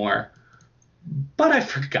used it more. But I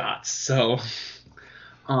forgot, so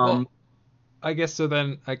Well, um, I guess so.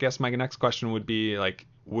 Then I guess my next question would be like,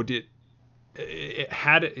 would it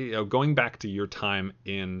had going back to your time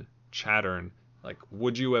in Chattern, like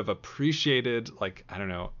would you have appreciated like I don't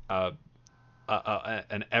know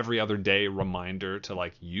an every other day reminder to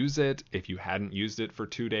like use it if you hadn't used it for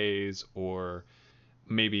 2 days, or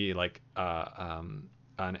maybe like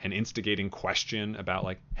an instigating question about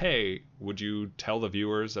like, hey, would you tell the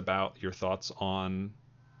viewers about your thoughts on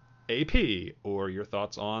AP or your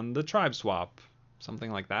thoughts on the tribe swap,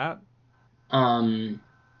 something like that? um,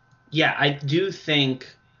 yeah, I do think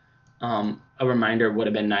a reminder would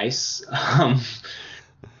have been nice.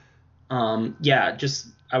 Yeah, just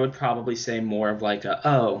I would probably say more of like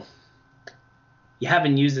oh, you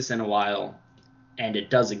haven't used this in a while, and it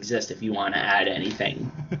does exist if you want to add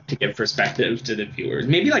anything to give perspective to the viewers.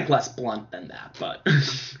 Maybe like less blunt than that, but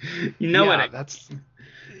you know what Yeah, I that's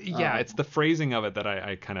yeah, um, it's the phrasing of it that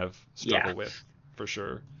I kind of yeah. struggle with for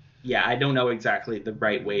sure. Yeah, I don't know exactly the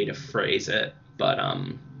right way to phrase it, but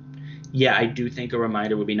yeah, I do think a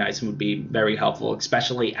reminder would be nice and would be very helpful,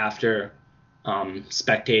 especially after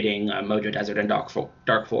spectating Mojo Desert and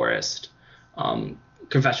Dark Forest.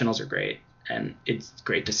 Confessionals are great, and it's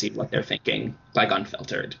great to see what they're thinking, like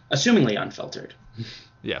unfiltered, assumingly unfiltered.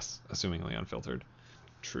 Yes, assumingly unfiltered.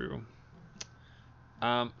 True.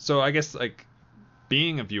 So I guess like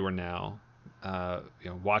being a viewer now,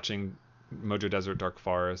 watching Mojo Desert Dark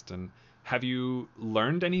Forest, and have you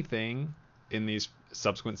learned anything in these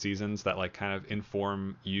subsequent seasons that like kind of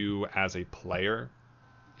inform you as a player?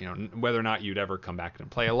 Whether or not you'd ever come back and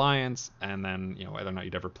play Alliance, and then whether or not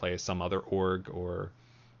you'd ever play some other org, or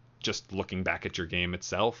just looking back at your game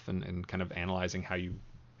itself and kind of analyzing how you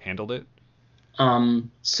handled it.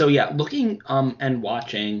 So yeah, looking and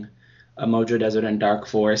watching Mojo Desert and Dark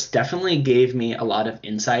Forest definitely gave me a lot of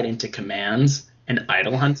insight into commands and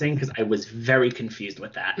idol hunting because I was very confused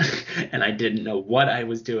with that and I didn't know what I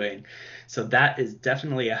was doing. So that is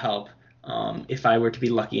definitely a help if I were to be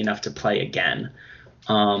lucky enough to play again.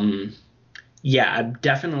 Um, yeah, I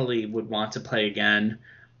definitely would want to play again.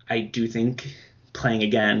 I do think playing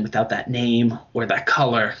again without that name or that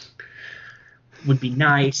color would be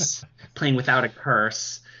nice. Playing without a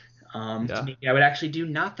curse. To Yeah. me, I would actually do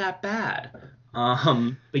not that bad.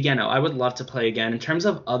 But yeah, no, I would love to play again. In terms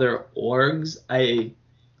of other orgs, I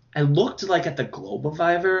looked like at the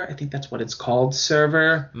Globoviver, I think that's what it's called,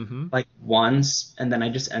 server, Mm-hmm. like once, and then I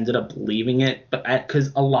just ended up leaving it. But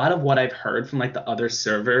because a lot of what I've heard from like the other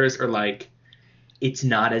servers are like it's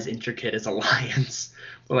not as intricate as Alliance,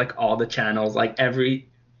 or like all the channels, like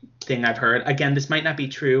everything I've heard. Again, this might not be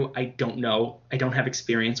true. I don't know. I don't have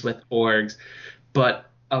experience with orgs, but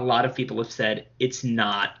a lot of people have said it's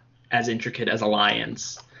not as intricate as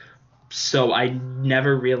Alliance. So I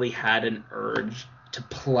never really had an urge to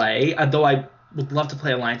play, although I would love to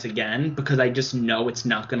play Alliance again because I just know it's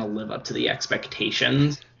not going to live up to the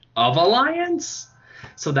expectations of Alliance.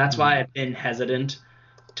 So that's why I've been hesitant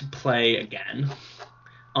to play again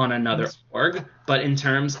on another org. But in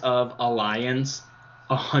terms of Alliance,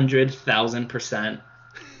 100,000%,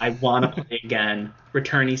 I want to play again.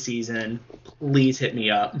 Returnee season, please hit me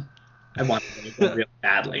up. I want to play again really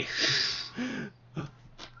badly.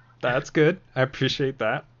 That's good. I appreciate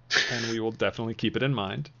that, and we will definitely keep it in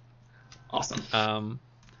mind. Awesome.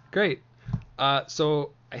 Great.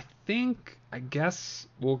 So I guess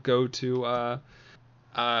we'll go to.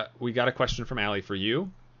 We got a question from Allie for you.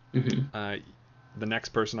 The next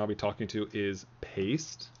person I'll be talking to is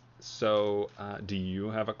Paste. So, do you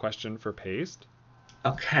have a question for Paste?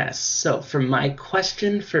 Okay, so for my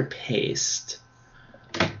question for Paste,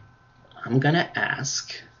 I'm gonna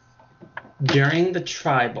ask, during the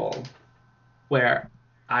tribal where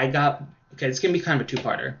I got, okay, it's gonna be kind of a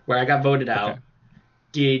two-parter, where I got voted out,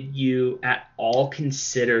 did you at all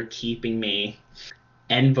consider keeping me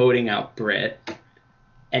and voting out Brit?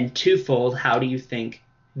 And twofold, how do you think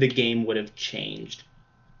the game would have changed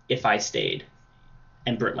if I stayed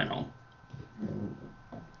and Brit went home?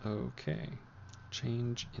 Okay.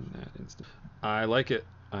 Change in that instant. I like it.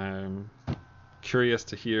 I'm curious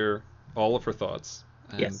to hear all of her thoughts.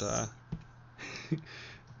 And Yes.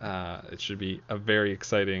 It should be a very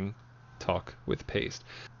exciting talk with Paste.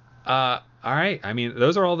 All right. I mean,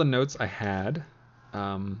 those are all the notes I had.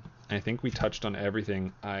 I think we touched on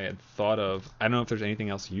everything I had thought of. I don't know if there's anything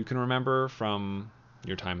else you can remember from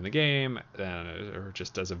your time in the game, or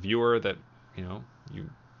just as a viewer that you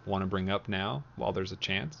want to bring up now while there's a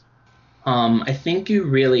chance. I think you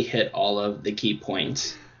really hit all of the key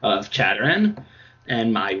points of Chatterin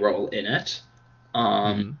and my role in it.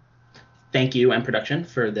 Thank you and production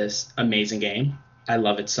for this amazing game. I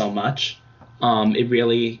love it so much. It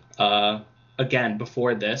really, again,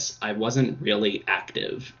 before this, I wasn't really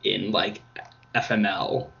active in like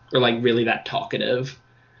FML or like really that talkative,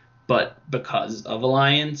 but because of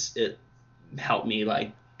Alliance, it helped me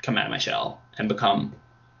like come out of my shell and become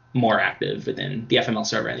more active within the FML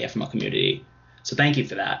server and the FML community. So thank you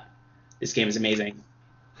for that. This game is amazing.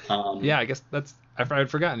 Yeah, I guess I had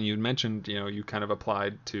forgotten. You mentioned, you kind of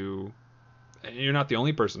applied to. You're not the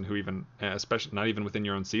only person who even, especially not even within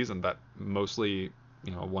your own season, that mostly,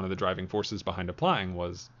 one of the driving forces behind applying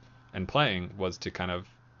was, and playing was to kind of,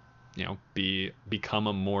 become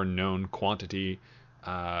a more known quantity,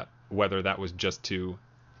 whether that was just to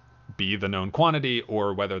be the known quantity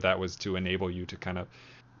or whether that was to enable you to kind of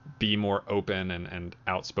be more open and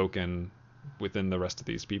outspoken within the rest of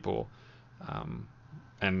these people.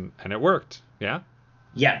 And it worked. Yeah.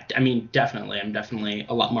 Yeah, I mean, definitely. I'm definitely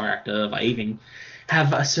a lot more active. I even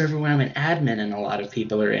have a server where I'm an admin and a lot of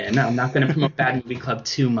people are in. I'm not going to promote Bad Movie Club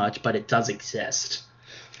too much, but it does exist.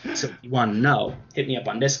 So if you want to know, hit me up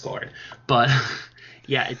on Discord. But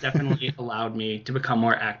yeah, it definitely allowed me to become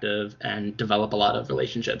more active and develop a lot of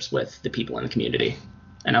relationships with the people in the community.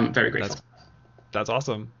 And I'm very grateful. That's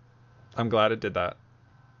awesome. I'm glad it did that.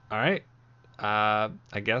 All right. I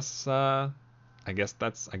guess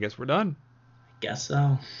we're done. Guess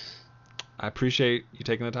so. I appreciate you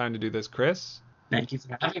taking the time to do this, Chris. Thank you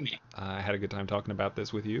for having me. I had a good time talking about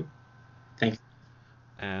this with you. Thank you.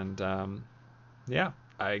 And yeah,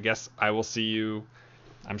 I guess I will see you.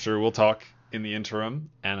 I'm sure we'll talk in the interim,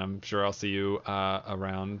 and I'm sure I'll see you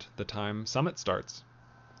around the time Summit starts.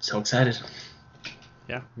 So excited.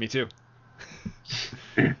 Yeah, me too.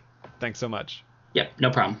 Thanks so much. Yep, no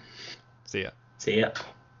problem. See ya. See ya.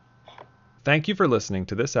 Thank you for listening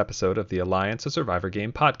to this episode of the Alliance: A Survivor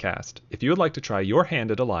Game podcast. If you would like to try your hand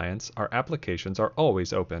at Alliance, our applications are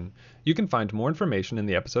always open. You can find more information in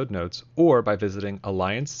the episode notes or by visiting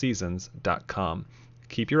allianceseasons.com.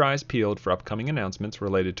 Keep your eyes peeled for upcoming announcements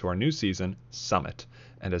related to our new season, Summit.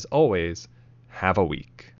 And as always, have a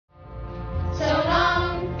week. So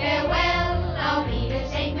long, farewell, I'll be to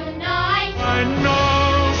say goodnight. I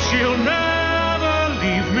know she'll never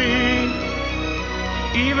leave me,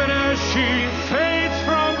 even as she fades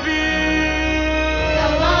from view. So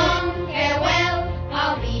long, farewell,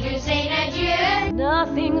 I'll be to say adieu.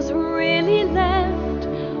 Nothing's really left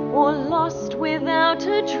or lost without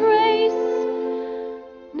a trace.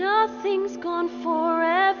 Nothing's gone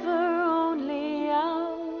forever, only